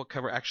Bible book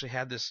cover actually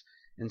had this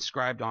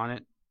inscribed on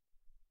it.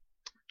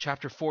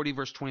 Chapter 40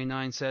 verse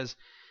 29 says,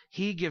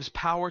 He gives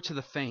power to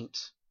the faint,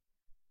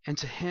 and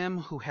to him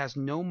who has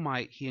no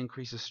might he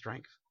increases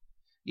strength.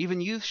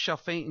 Even youth shall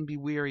faint and be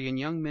weary, and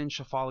young men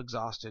shall fall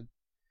exhausted.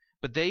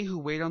 But they who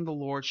wait on the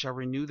Lord shall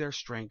renew their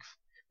strength.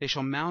 They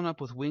shall mount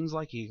up with wings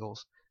like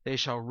eagles. They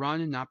shall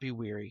run and not be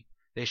weary.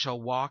 They shall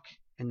walk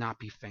and not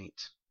be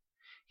faint.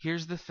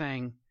 Here's the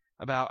thing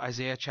about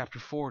Isaiah chapter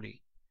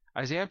 40.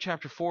 Isaiah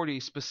chapter 40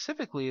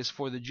 specifically is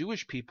for the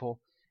Jewish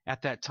people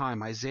at that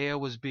time. Isaiah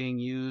was being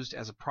used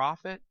as a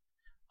prophet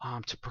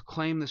to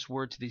proclaim this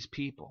word to these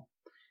people.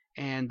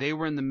 And they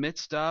were in the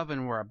midst of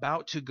and were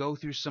about to go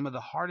through some of the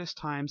hardest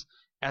times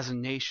as a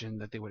nation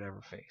that they would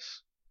ever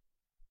face.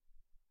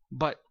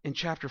 But in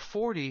chapter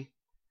 40,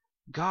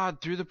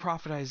 God, through the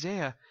prophet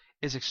Isaiah,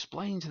 is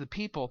explaining to the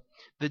people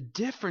the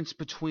difference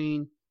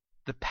between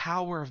the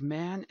power of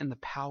man and the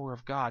power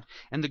of God.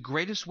 And the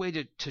greatest way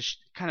to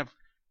kind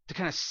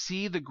of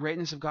see the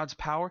greatness of God's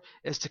power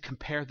is to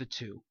compare the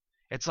two.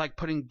 It's like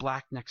putting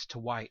black next to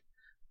white.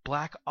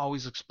 Black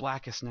always looks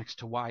blackest next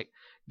to white.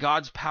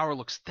 God's power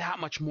looks that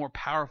much more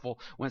powerful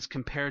when it's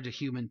compared to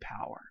human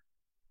power.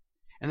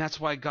 And that's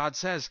why God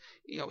says,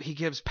 he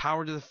gives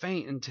power to the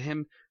faint, and to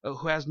him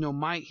who has no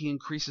might, he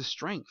increases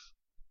strength.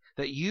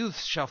 That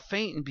youths shall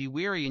faint and be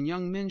weary, and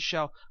young men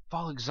shall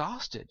fall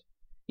exhausted.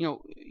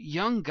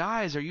 Young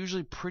guys are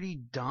usually pretty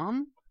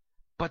dumb,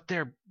 but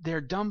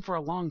they're dumb for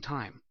a long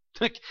time.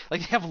 Like they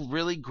have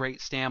really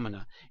great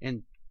stamina.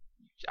 And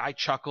I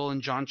chuckle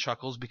and John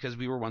chuckles because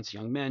we were once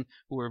young men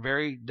who were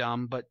very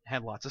dumb but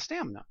had lots of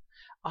stamina.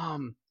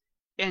 And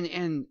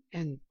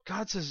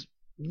God says,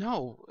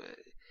 no,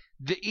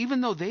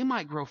 even though they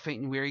might grow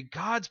faint and weary,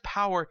 God's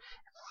power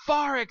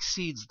far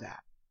exceeds that.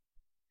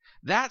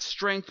 That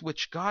strength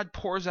which God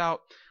pours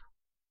out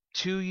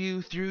to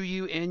you, through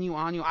you, in you,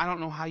 on you. I don't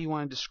know how you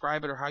want to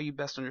describe it or how you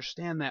best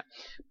understand that.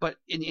 But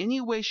in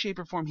any way, shape,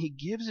 or form, he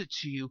gives it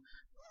to you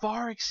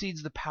far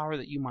exceeds the power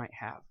that you might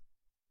have.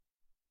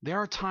 There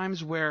are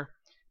times where,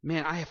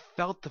 I have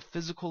felt the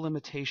physical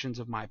limitations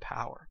of my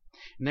power.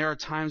 And there are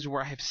times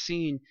where I have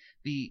seen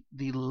the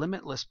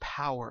limitless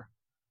power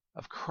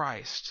of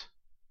Christ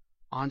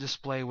on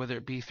display, whether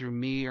it be through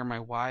me or my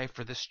wife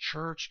or this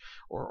church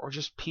or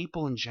just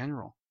people in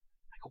general.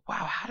 I go,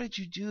 wow, how did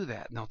you do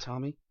that? And they'll tell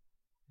me,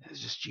 it's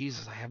just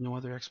Jesus. I have no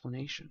other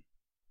explanation.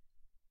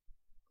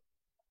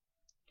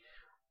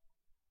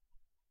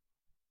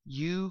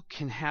 You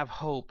can have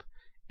hope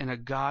in a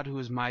God who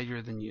is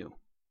mightier than you.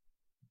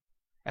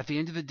 At the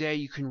end of the day,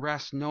 you can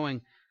rest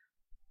knowing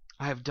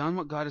I have done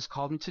what God has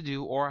called me to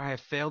do, or I have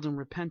failed and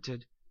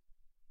repented.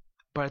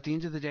 But at the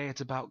end of the day,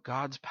 it's about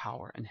God's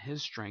power and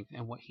his strength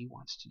and what he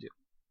wants to do.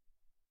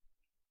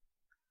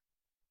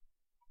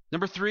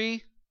 Number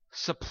 3,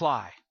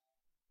 supply.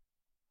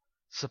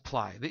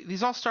 Supply.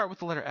 These all start with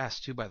the letter S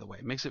too, by the way.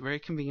 It makes it very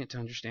convenient to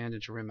understand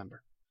and to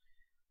remember.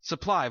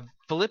 Supply.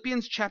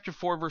 Philippians chapter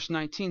 4 verse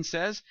 19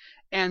 says,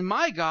 "And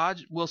my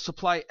God will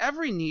supply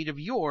every need of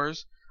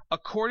yours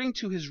according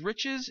to his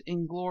riches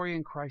in glory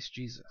in Christ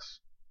Jesus."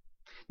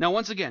 Now,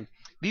 once again,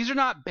 these are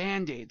not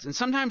Band-Aids. And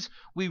sometimes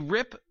we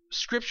rip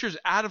scriptures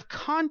out of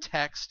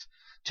context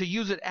to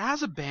use it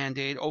as a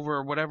Band-Aid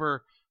over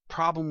whatever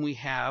problem we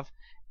have.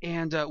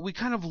 And we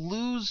kind of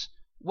lose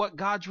what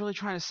God's really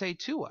trying to say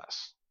to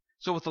us.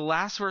 So with the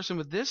last verse and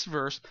with this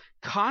verse,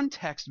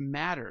 context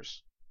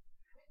matters.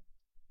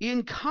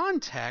 In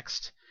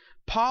context,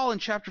 Paul in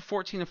chapter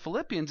 14 of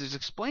Philippians is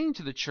explaining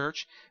to the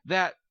church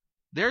that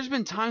there's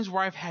been times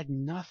where I've had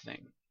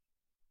nothing.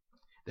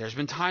 There's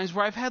been times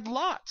where I've had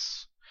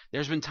lots.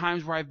 There's been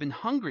times where I've been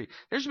hungry.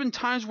 There's been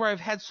times where I've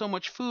had so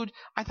much food,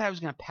 I thought I was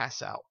going to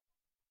pass out.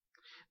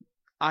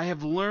 I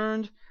have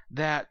learned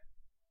that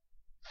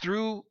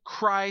through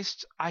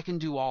Christ, I can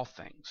do all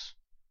things.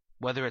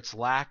 Whether it's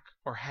lack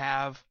or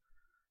have,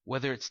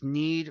 whether it's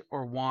need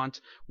or want,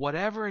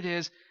 whatever it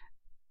is,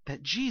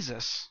 that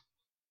Jesus,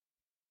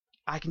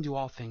 I can do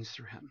all things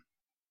through him.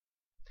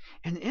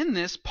 And in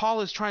this,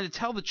 Paul is trying to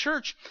tell the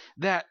church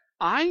that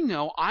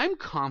I'm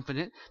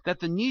confident that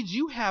the needs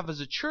you have as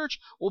a church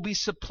will be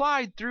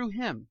supplied through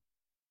him.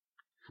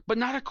 But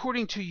not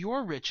according to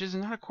your riches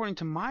and not according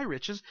to my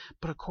riches,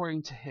 but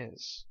according to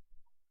his.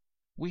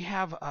 We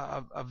have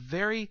a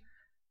very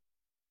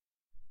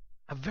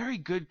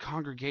good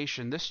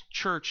congregation. This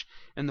church,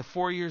 in the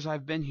 4 years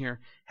I've been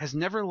here, has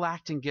never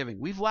lacked in giving.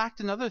 We've lacked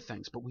in other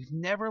things, but we've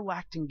never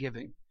lacked in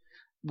giving.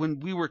 When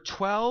we were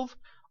 12,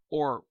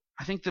 or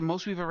I think the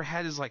most we've ever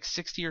had is like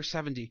 60 or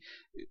 70,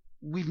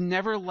 we've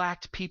never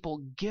lacked people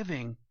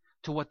giving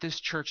to what this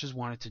church has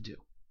wanted to do.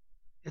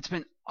 It's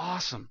been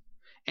awesome.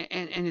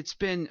 And it's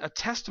been a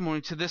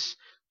testimony to this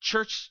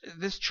church.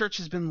 This church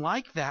has been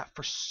like that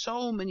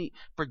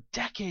for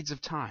decades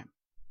of time.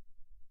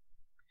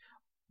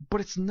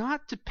 But it's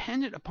not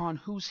dependent upon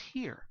who's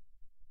here.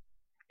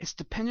 It's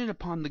dependent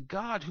upon the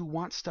God who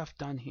wants stuff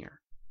done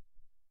here.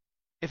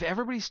 If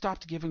everybody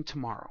stopped giving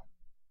tomorrow,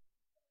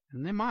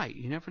 and they might,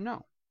 you never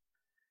know,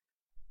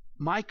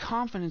 my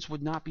confidence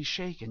would not be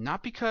shaken.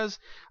 Not because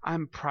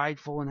I'm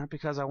prideful and not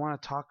because I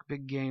want to talk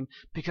big game,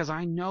 because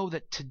I know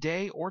that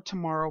today or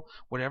tomorrow,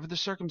 whatever the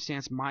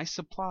circumstance, my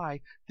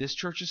supply, this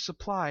church's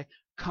supply,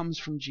 comes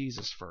from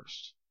Jesus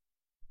first.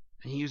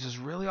 And he uses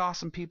really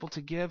awesome people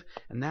to give,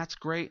 and that's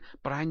great,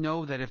 but I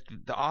know that if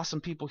the awesome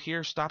people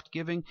here stopped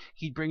giving,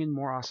 he'd bring in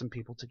more awesome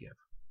people to give.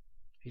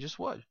 He just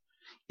would.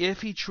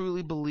 If he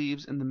truly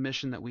believes in the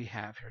mission that we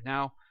have here.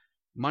 Now,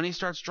 money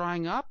starts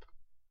drying up,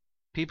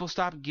 people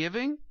stop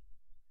giving,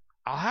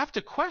 I'll have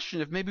to question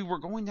if maybe we're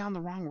going down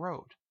the wrong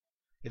road.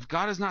 If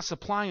God is not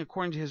supplying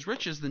according to his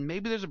riches, then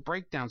maybe there's a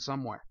breakdown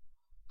somewhere.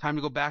 Time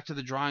to go back to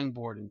the drawing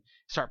board and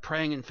start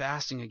praying and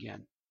fasting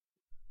again.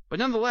 But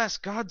nonetheless,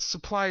 God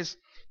supplies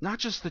not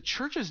just the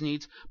church's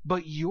needs,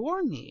 but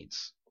your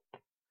needs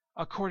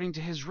according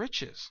to his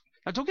riches.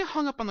 Now, don't get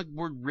hung up on the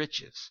word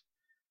riches.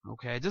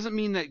 Okay? It doesn't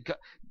mean that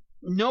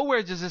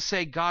nowhere does it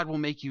say God will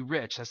make you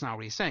rich. That's not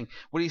what he's saying.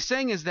 What he's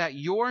saying is that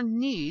your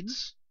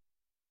needs,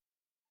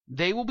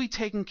 they will be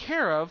taken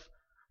care of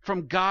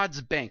from God's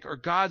bank or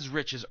God's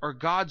riches or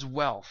God's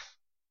wealth.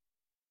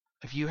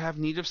 If you have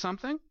need of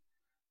something,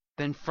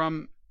 then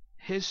from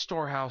his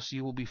storehouse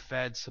you will be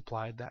fed,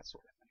 supplied, that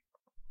sort of thing.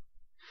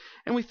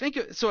 And we think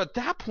so at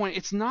that point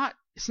it's not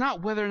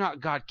whether or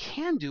not God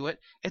can do it,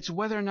 it's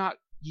whether or not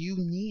you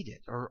need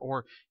it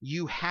or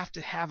you have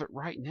to have it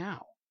right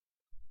now.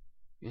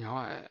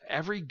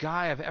 Every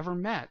guy I've ever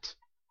met,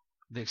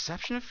 with the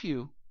exception of a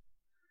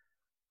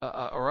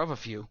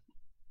few,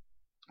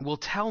 will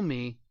tell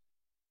me,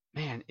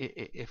 man,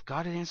 if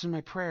God had answered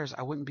my prayers,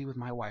 I wouldn't be with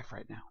my wife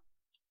right now,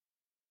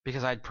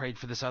 because I'd prayed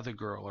for this other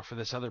girl or for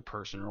this other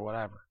person or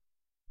whatever.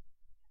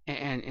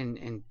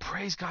 And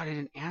praise God, I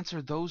didn't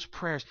answer those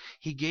prayers.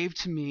 He gave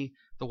to me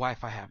the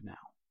wife I have now.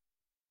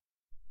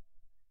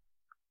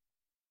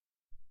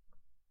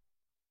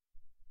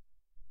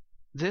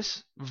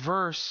 This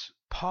verse,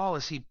 Paul,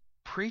 as he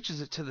preaches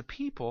it to the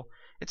people,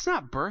 it's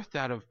not birthed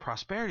out of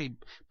prosperity.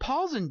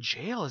 Paul's in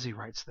jail as he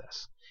writes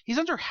this. He's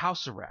under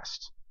house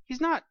arrest.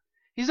 He's not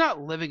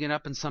living it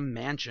up in some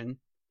mansion.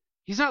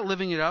 He's not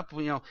living it up,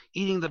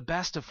 eating the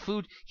best of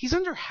food. He's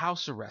under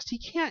house arrest. He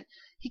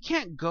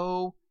can't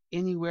go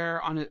anywhere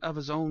of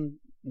his own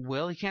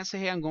will. He can't say,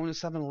 hey, I'm going to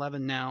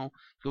 7-Eleven now,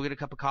 go get a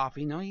cup of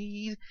coffee. No,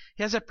 he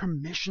has a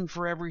permission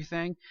for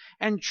everything.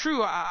 And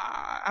true,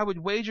 I would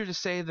wager to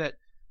say that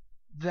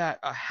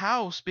a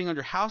house, being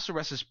under house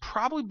arrest, is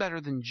probably better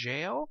than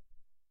jail.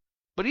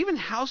 But even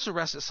house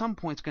arrest at some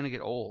point is going to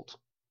get old.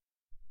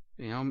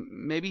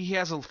 Maybe he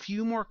has a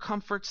few more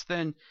comforts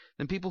than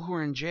people who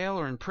are in jail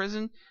or in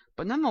prison,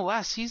 but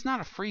nonetheless, he's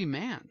not a free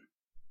man.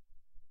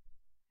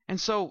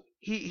 And so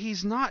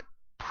he's not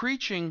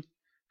preaching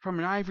from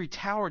an ivory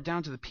tower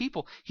down to the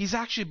people. He's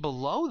actually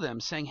below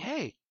them, saying,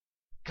 hey,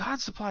 God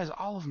supplies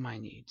all of my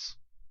needs.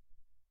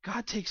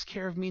 God takes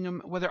care of me,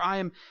 whether I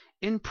am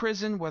in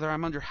prison, whether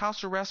I'm under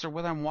house arrest, or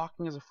whether I'm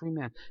walking as a free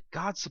man.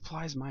 God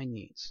supplies my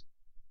needs.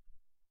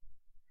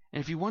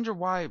 And if you wonder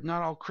why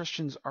not all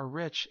Christians are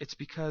rich, it's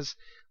because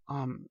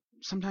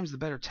sometimes the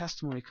better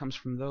testimony comes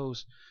from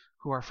those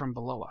who are from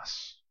below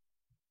us.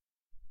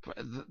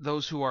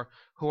 Those who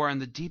are in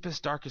the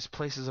deepest, darkest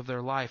places of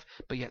their life,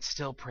 but yet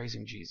still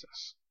praising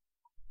Jesus.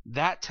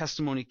 That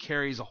testimony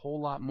carries a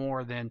whole lot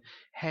more than,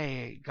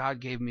 hey, God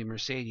gave me a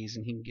Mercedes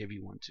and he can give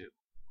you one too.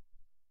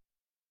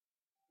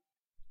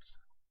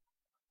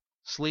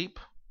 Sleep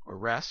or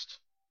rest,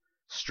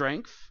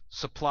 strength,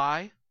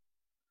 supply,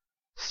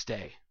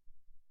 stay.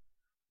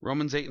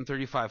 Romans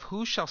 8:35,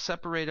 who shall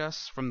separate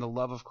us from the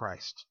love of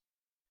Christ?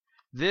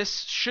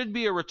 This should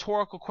be a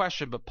rhetorical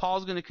question, but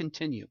Paul's going to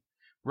continue.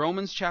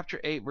 Romans chapter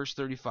 8, verse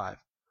 35.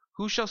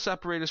 Who shall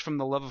separate us from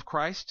the love of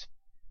Christ?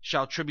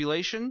 Shall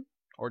tribulation,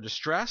 or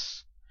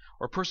distress,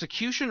 or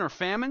persecution, or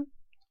famine,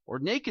 or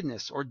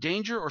nakedness, or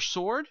danger, or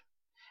sword?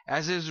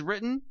 As it is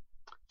written,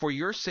 for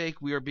your sake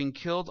we are being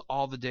killed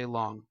all the day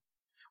long.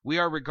 We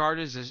are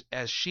regarded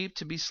as sheep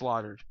to be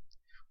slaughtered.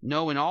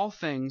 No, in all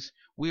things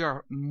we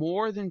are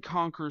more than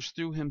conquerors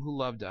through him who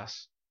loved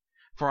us.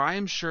 For I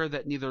am sure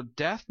that neither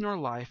death nor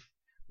life,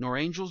 nor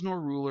angels nor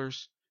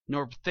rulers,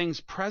 nor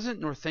things present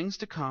nor things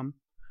to come,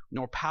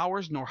 nor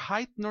powers, nor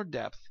height, nor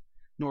depth,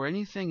 nor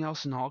anything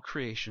else in all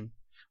creation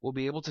will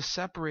be able to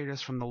separate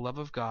us from the love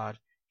of God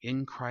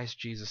in Christ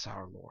Jesus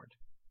our Lord.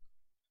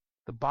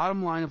 The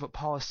bottom line of what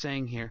Paul is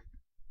saying here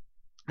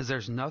is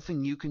there's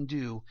nothing you can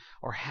do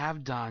or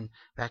have done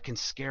that can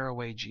scare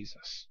away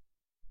Jesus.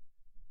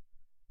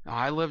 Now,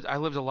 I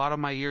lived a lot of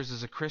my years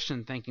as a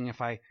Christian thinking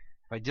if I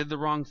did the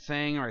wrong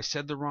thing or I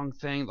said the wrong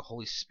thing, the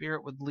Holy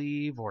Spirit would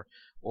leave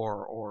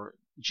or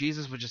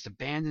Jesus would just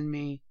abandon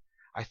me.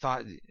 I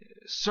thought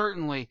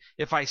certainly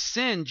if I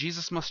sin,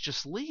 Jesus must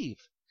just leave.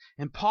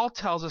 And Paul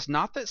tells us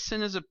not that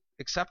sin is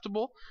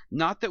acceptable,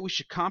 not that we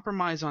should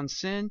compromise on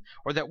sin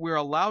or that we're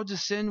allowed to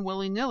sin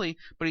willy-nilly,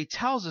 but he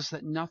tells us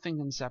that nothing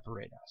can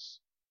separate us.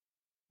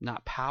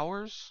 Not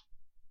powers,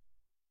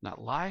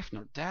 not life,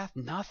 nor death,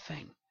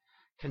 nothing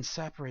can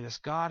separate us.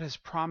 God has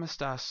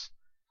promised us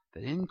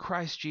that in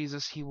Christ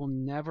Jesus he will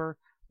never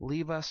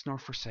leave us nor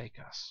forsake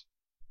us.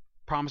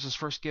 Promise is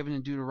first given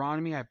in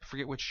Deuteronomy, I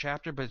forget which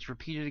chapter, but it's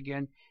repeated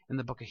again in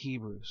the book of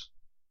Hebrews.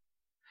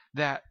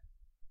 That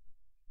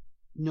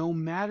no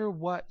matter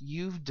what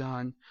you've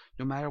done,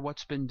 no matter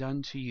what's been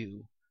done to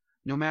you,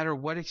 no matter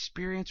what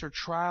experience or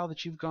trial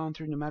that you've gone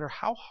through, no matter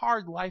how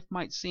hard life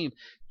might seem,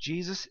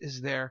 Jesus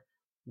is there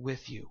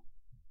with you.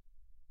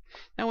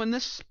 Now in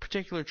this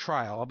particular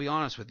trial, I'll be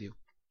honest with you,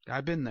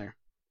 I've been there.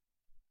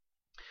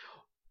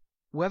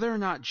 Whether or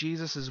not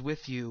Jesus is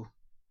with you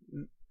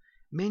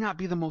may not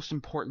be the most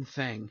important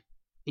thing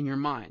in your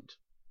mind.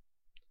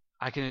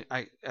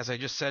 As I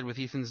just said with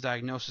Ethan's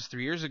diagnosis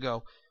 3 years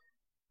ago,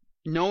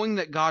 knowing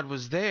that God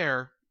was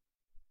there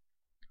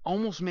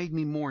almost made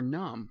me more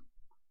numb.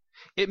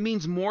 It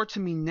means more to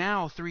me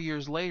now, 3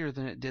 years later,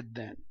 than it did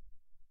then.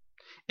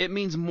 It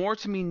means more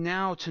to me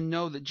now to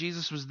know that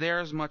Jesus was there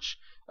as much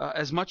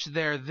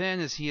there then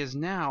as he is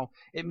now.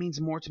 It means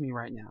more to me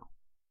right now.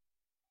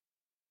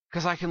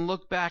 Because I can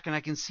look back and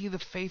I can see the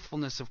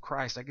faithfulness of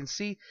Christ. I can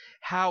see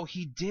how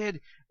he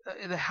did,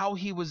 how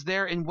he was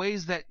there in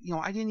ways that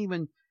I didn't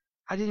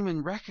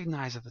even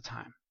recognize at the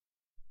time.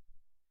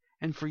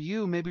 And for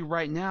you, maybe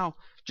right now,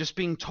 just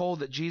being told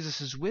that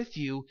Jesus is with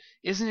you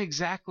isn't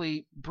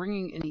exactly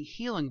bringing any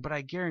healing, but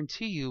I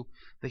guarantee you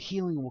the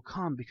healing will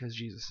come because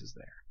Jesus is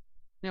there.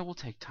 It will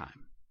take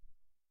time.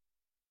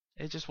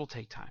 It just will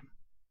take time.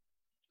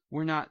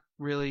 We're not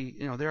really,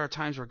 there are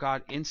times where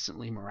God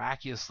instantly,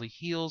 miraculously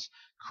heals,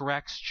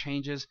 corrects,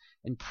 changes,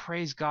 and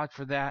praise God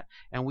for that.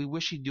 And we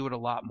wish he'd do it a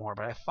lot more.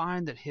 But I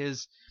find that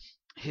his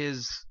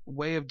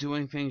way of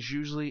doing things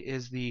usually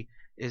is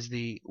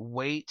the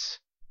wait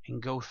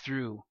and go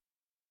through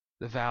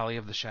the valley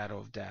of the shadow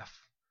of death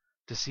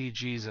to see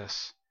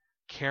Jesus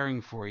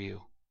caring for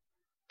you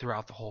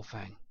throughout the whole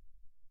thing.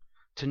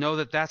 To know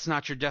that that's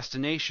not your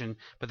destination,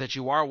 but that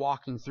you are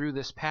walking through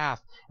this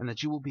path and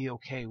that you will be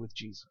okay with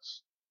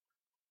Jesus.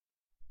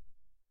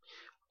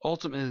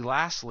 Ultimately,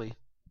 lastly,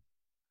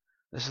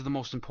 this is the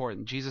most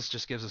important. Jesus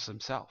just gives us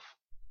himself.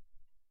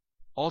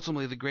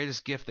 Ultimately, the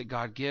greatest gift that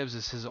God gives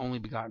is his only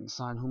begotten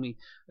Son,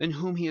 in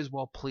whom he is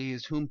well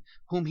pleased,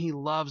 whom he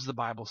loves, the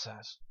Bible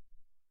says.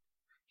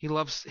 He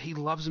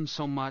loves him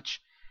so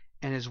much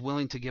and is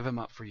willing to give him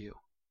up for you.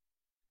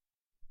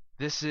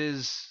 This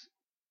is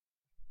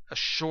a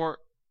short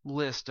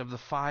list of the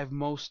 5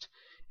 most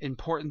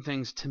important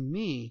things to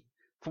me,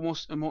 for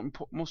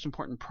most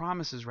important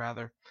promises,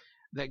 rather,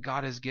 that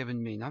God has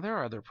given me. Now, there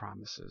are other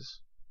promises.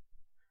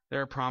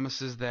 There are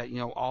promises that,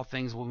 all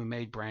things will be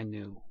made brand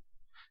new.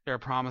 There are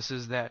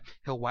promises that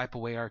he'll wipe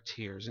away our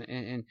tears,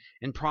 and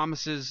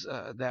promises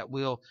that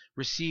we'll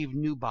receive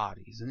new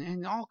bodies,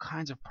 and all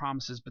kinds of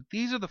promises. But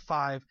these are the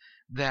 5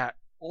 that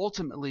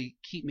ultimately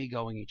keep me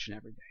going each and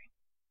every day.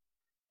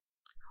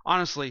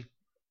 Honestly,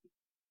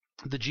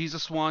 the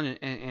Jesus one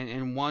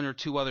and 1 or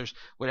 2 others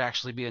would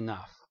actually be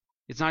enough.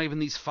 It's not even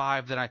these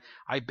 5 that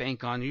I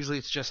bank on. Usually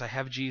it's just I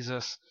have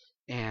Jesus,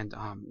 and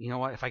you know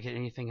what? If I get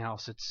anything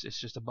else, it's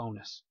just a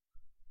bonus.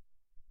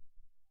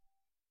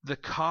 The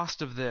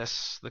cost of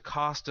this, the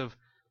cost of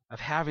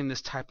having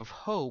this type of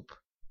hope,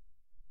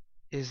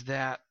 is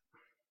that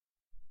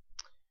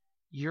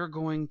you're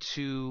going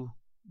to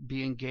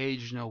be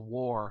engaged in a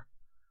war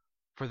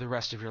for the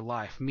rest of your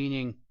life,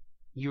 meaning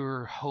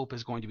your hope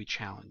is going to be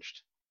challenged.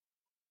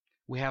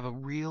 We have a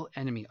real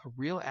enemy, a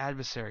real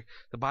adversary.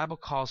 The Bible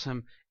calls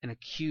him an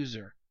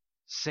accuser.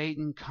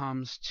 Satan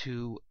comes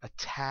to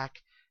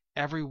attack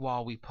every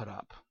wall we put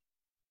up.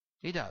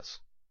 He does.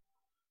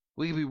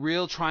 We can be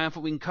real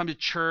triumphant. We can come to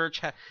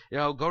church,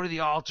 go to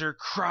the altar,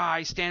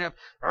 cry, stand up,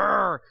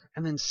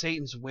 and then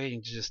Satan's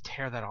waiting to just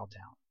tear that all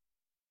down.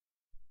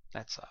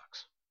 That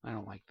sucks. I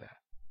don't like that.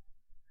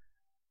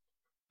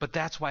 But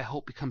that's why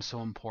hope becomes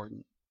so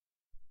important.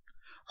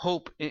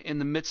 Hope in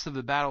the midst of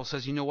the battle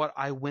says, you know what?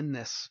 I win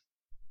this.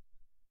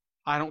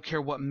 I don't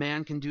care what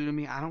man can do to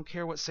me. I don't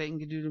care what Satan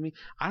can do to me.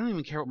 I don't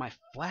even care what my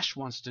flesh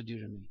wants to do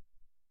to me.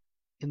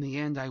 In the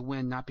end, I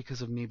win, not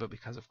because of me, but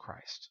because of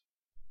Christ.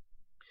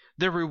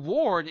 The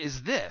reward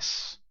is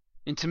this.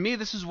 And to me,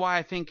 this is why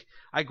I think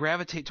I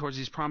gravitate towards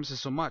these promises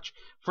so much.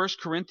 1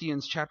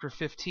 Corinthians chapter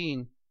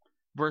 15,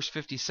 verse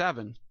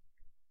 57.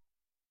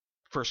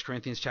 1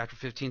 Corinthians chapter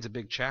 15 is a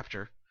big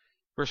chapter.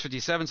 Verse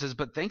 57 says,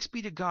 "But thanks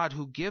be to God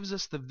who gives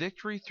us the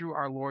victory through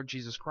our Lord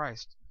Jesus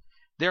Christ.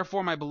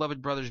 Therefore, my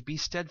beloved brothers, be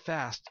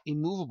steadfast,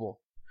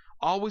 immovable,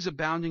 always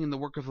abounding in the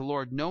work of the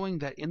Lord, knowing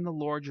that in the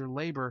Lord your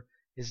labor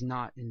is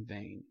not in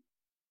vain."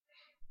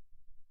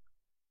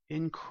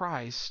 In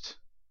Christ,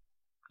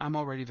 I'm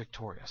already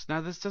victorious.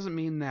 Now, this doesn't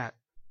mean that,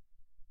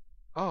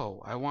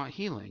 I want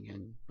healing,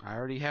 and I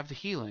already have the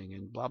healing,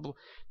 and blah, blah.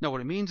 No,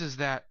 what it means is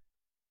that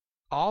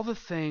all the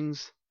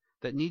things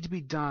that need to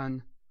be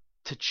done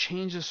to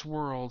change this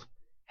world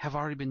have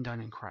already been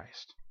done in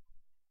Christ.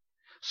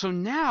 So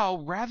now,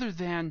 rather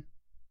than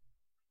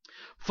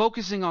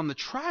focusing on the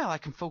trial, I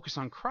can focus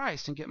on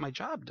Christ and get my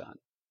job done.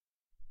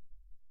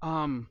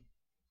 How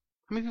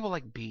many people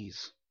like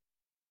bees?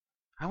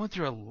 I went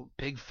through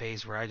a big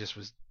phase where I just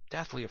was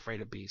deathly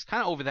afraid of bees.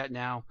 Kind of over that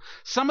now.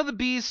 Some of the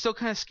bees still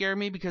kind of scare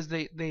me because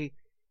they're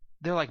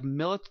like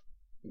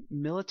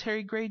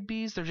military grade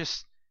bees. They're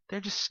just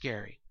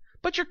scary.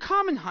 But your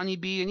common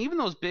honeybee and even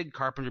those big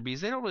carpenter bees,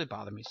 they don't really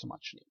bother me so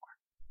much anymore.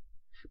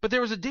 But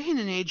there was a day and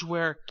an age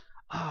where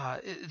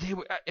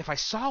if I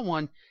saw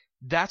one,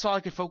 that's all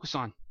I could focus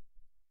on.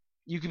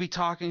 You could be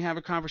talking, have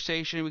a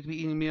conversation, we could be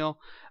eating a meal.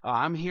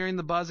 I'm hearing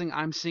the buzzing,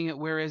 I'm seeing it.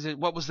 Where is it?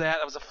 What was that?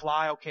 That was a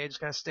fly. Okay, I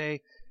just gotta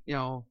stay,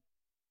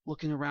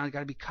 looking around.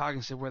 Gotta be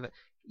cognizant where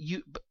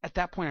at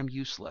that point I'm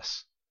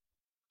useless.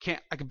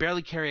 I could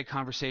barely carry a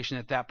conversation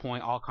at that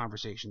point. All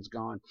conversation's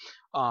gone.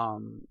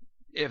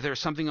 If there's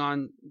something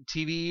on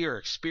TV or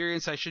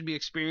experience I should be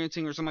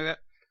experiencing or something like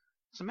that,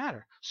 doesn't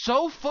matter.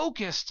 So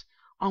focused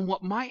on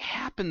what might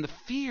happen, the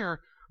fear of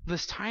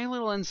this tiny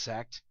little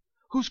insect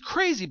who's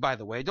crazy, by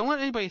the way. Don't let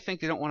anybody think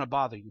they don't want to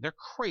bother you. They're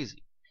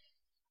crazy.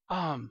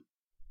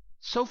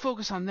 So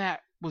focused on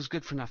that was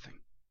good for nothing.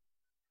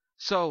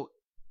 So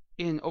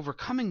in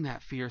overcoming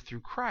that fear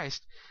through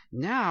Christ,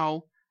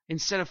 now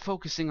instead of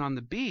focusing on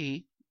the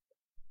bee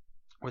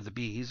or the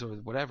bees or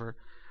whatever,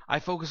 I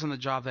focus on the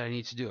job that I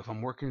need to do. If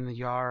I'm working in the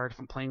yard, if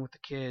I'm playing with the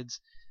kids,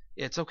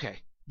 it's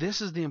okay.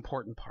 This is the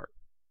important part,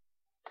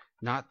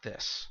 not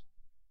this.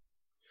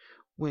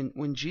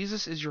 When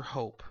Jesus is your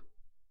hope,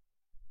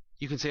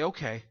 you can say,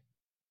 okay,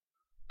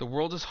 the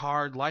world is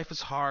hard, life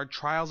is hard,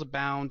 trials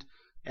abound,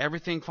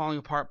 everything falling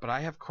apart, but I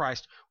have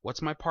Christ.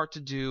 What's my part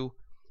to do?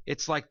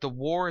 It's like the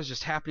war is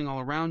just happening all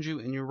around you,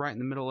 and you're right in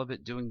the middle of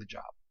it doing the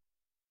job.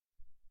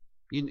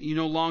 You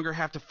no longer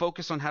have to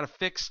focus on how to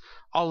fix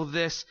all of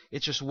this.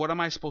 It's just, what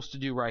am I supposed to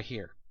do right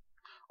here?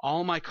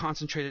 All my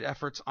concentrated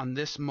efforts on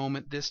this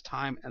moment, this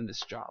time, and this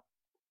job.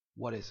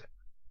 What is it?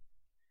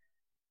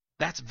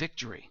 That's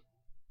victory.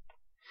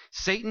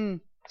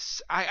 Satan,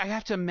 I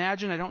have to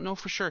imagine, I don't know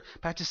for sure,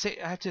 but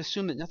I have to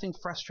assume that nothing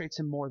frustrates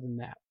him more than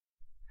that.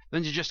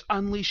 Than to just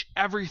unleash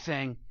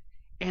everything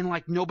and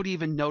like nobody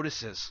even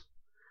notices.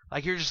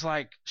 Like you're just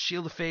like,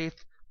 shield of faith,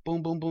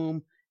 boom, boom,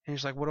 boom. And you're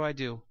just like, what do I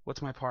do?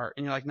 What's my part?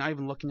 And you're like not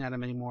even looking at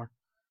him anymore.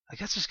 Like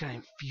that's just going to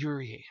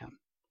infuriate him.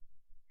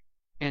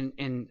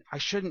 And I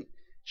shouldn't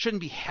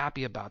be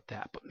happy about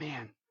that. But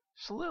man,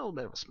 just a little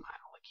bit of a smile.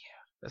 Like,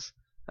 yeah,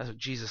 that's what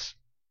Jesus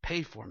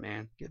paid for,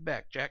 man. Get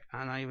back, Jack.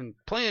 I'm not even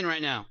playing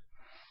right now.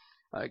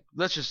 Like,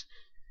 let's just,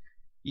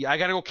 yeah, I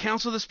got to go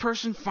counsel this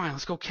person. Fine,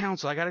 let's go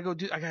counsel. I got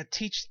to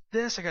teach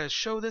this. I got to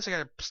show this. I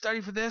got to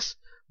study for this.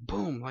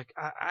 Boom. Like,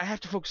 I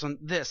have to focus on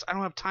this. I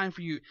don't have time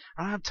for you.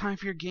 I don't have time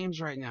for your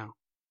games right now.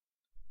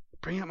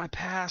 Bring up my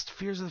past,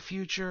 fears of the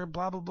future,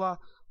 blah, blah, blah.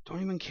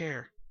 Don't even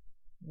care.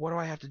 What do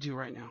I have to do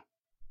right now?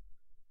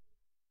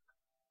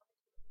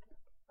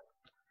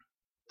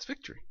 It's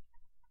victory.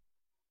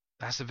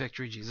 That's the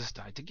victory Jesus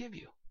died to give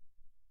you.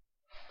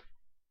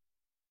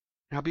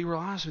 Now, I'll be real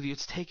honest with you.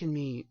 It's taken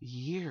me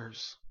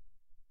years.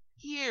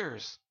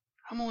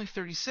 I'm only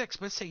 36,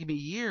 but it's taken me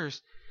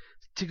years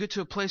to get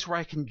to a place where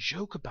I can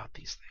joke about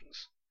these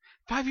things.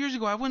 5 years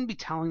ago, I wouldn't be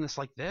telling this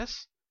like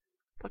this.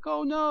 Like,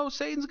 oh no,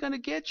 Satan's gonna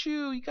get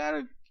you. You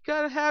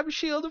gotta have a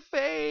shield of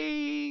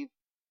faith.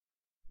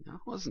 No,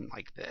 it wasn't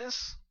like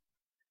this.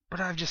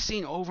 But I've just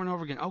seen over and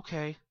over again.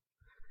 Okay,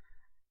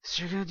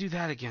 so you're gonna do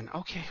that again.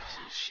 Okay,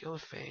 shield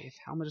of faith,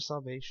 helmet of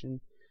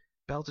salvation,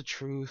 belt of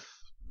truth,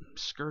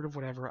 skirt of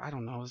whatever. I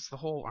don't know. It's the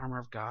whole armor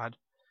of God.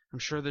 I'm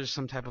sure there's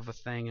some type of a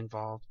thing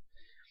involved.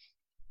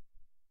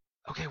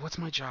 Okay, what's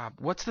my job?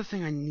 What's the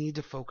thing I need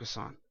to focus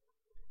on?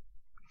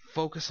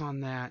 Focus on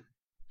that.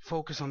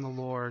 Focus on the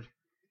Lord.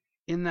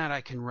 In that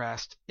I can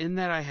rest. In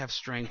that I have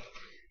strength.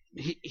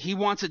 He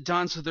wants it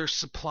done, so there's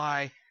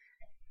supply.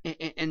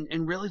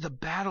 And really the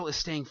battle is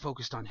staying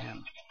focused on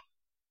Him.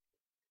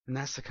 And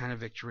that's the kind of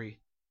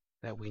victory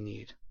that we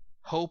need.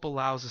 Hope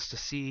allows us to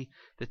see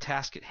the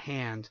task at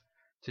hand,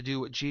 to do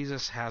what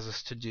Jesus has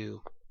us to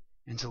do,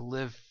 and to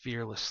live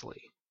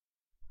fearlessly.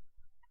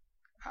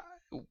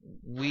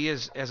 We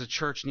as a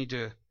church need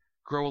to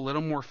grow a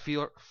little more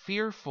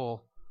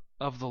fearful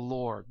of the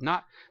Lord.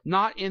 Not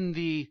in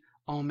the,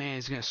 oh man,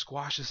 He's going to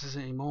squash us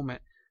at any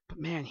moment. But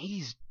man,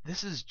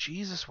 this is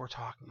Jesus we're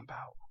talking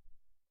about.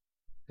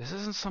 This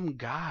isn't some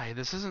guy.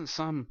 This isn't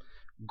some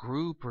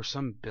group or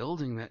some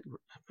building.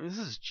 This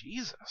is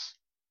Jesus.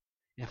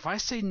 And if I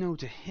say no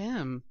to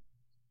Him,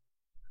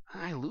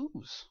 I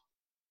lose.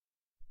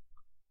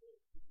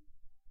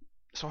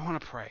 So I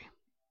want to pray.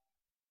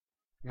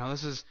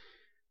 This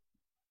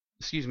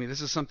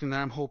is something that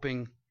I'm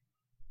hoping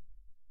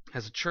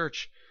as a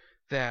church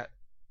that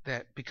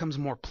becomes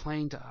more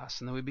plain to us,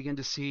 and then we begin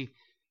to see,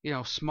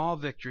 small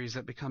victories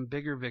that become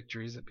bigger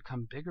victories that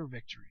become bigger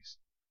victories.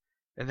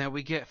 And then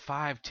we get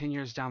 5-10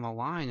 years down the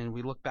line and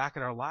we look back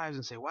at our lives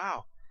and say,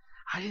 wow,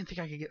 I didn't think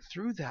I could get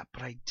through that,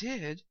 but I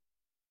did.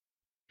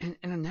 And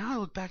now I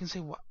look back and say,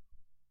 what?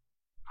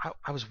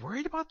 I was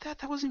worried about that?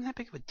 That wasn't even that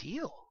big of a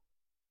deal.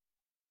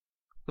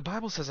 The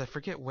Bible says, I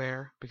forget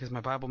where, because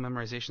my Bible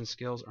memorization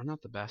skills are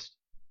not the best,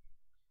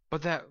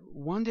 but that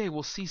one day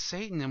we'll see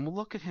Satan and we'll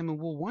look at him and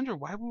we'll wonder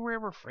why we were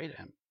ever afraid of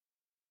him.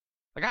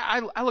 Like,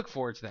 I look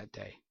forward to that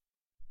day.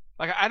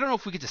 Like, I don't know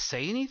if we get to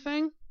say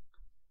anything,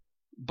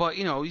 but,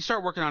 you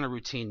start working on a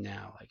routine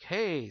now. Like,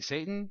 hey,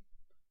 Satan,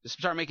 just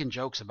start making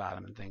jokes about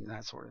him and things,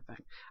 that sort of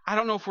thing. I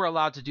don't know if we're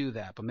allowed to do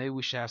that, but maybe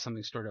we should have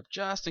something stored up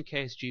just in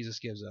case Jesus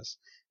gives us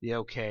the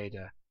okay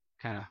to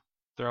kind of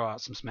throw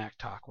out some smack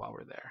talk while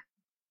we're there.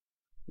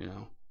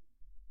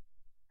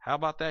 How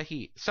about that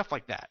heat? Stuff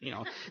like that,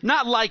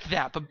 Not like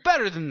that, but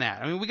better than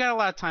that. I mean, we got a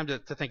lot of time to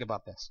think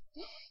about this.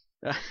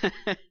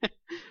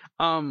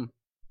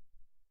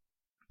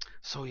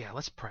 So yeah,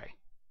 let's pray.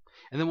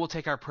 And then we'll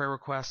take our prayer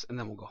requests and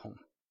then we'll go home.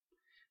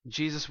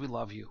 Jesus, we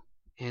love you.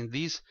 And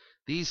these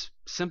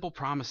simple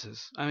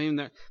promises, I mean,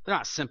 they're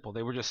not simple.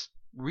 They were just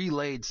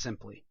relayed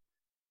simply.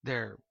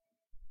 They're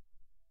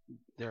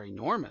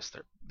enormous.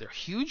 They're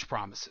huge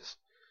promises.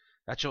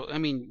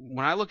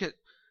 When I look at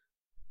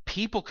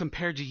people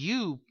compared to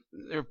you,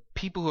 they're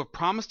people who have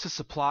promised to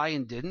supply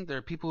and didn't. There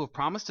are people who have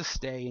promised to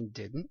stay and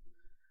didn't.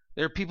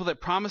 There are people that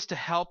promised to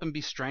help and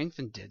be strength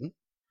and didn't.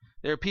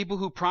 There are people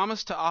who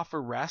promised to offer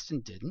rest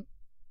and didn't.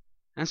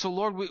 And so,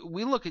 Lord,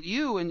 we look at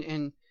you,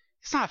 and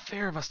it's not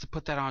fair of us to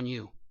put that on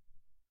you.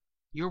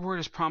 Your word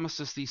has promised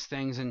us these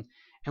things, and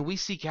we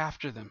seek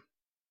after them.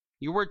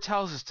 Your word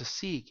tells us to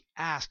seek,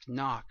 ask,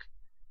 knock.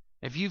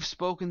 If you've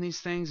spoken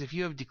these things, if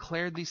you have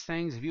declared these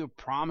things, if you have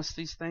promised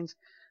these things,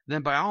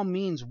 then by all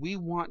means we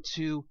want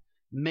to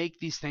make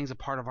these things a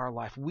part of our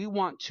life. We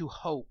want to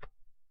hope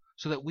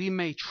so that we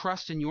may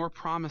trust in your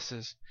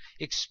promises,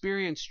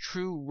 experience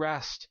true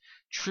rest,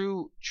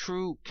 true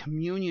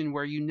communion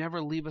where you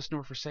never leave us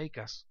nor forsake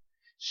us,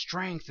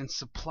 strength and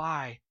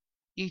supply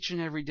each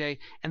and every day,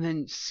 and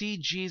then see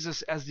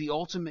Jesus as the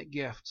ultimate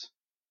gift,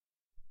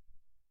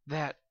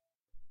 that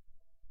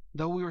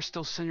though we were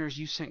still sinners,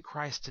 you sent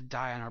Christ to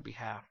die on our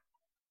behalf,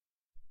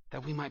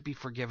 that we might be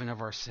forgiven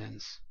of our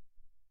sins.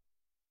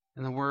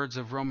 In the words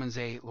of Romans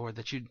 8, Lord,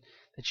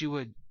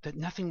 that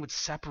nothing would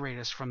separate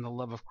us from the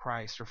love of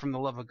Christ or from the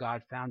love of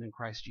God found in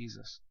Christ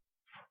Jesus,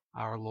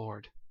 our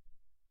Lord.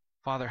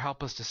 Father,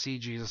 help us to see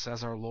Jesus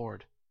as our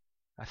Lord.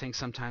 I think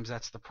sometimes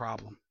that's the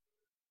problem.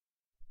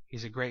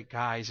 He's a great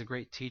guy, he's a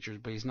great teacher,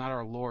 but he's not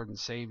our Lord and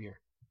Savior.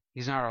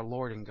 He's not our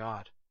Lord and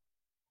God.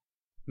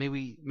 May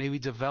we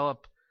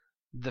develop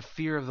the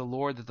fear of the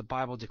Lord that the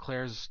Bible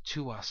declares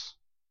to us.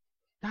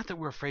 Not that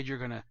we're afraid you're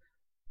going to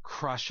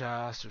crush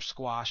us or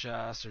squash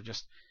us or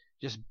just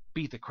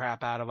beat the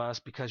crap out of us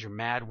because you're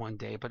mad one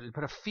day, but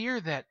a fear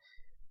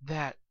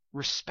that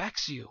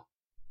respects you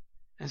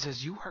and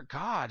says you are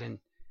God, and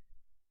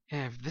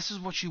if this is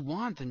what you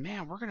want, then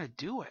man, we're going to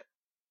do it.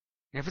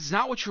 And if it's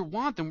not what you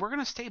want, then we're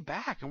going to stay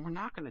back and we're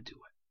not going to do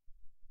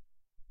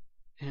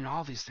it. And in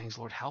all these things,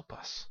 Lord, help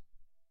us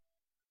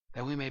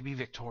that we may be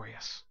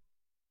victorious.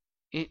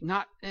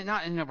 Not in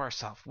and of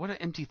ourselves. What an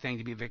empty thing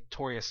to be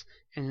victorious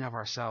in and of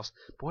ourselves,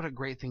 but what a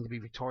great thing to be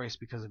victorious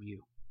because of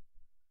you.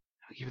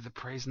 I give you the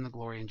praise and the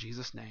glory in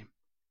Jesus' name.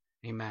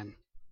 Amen.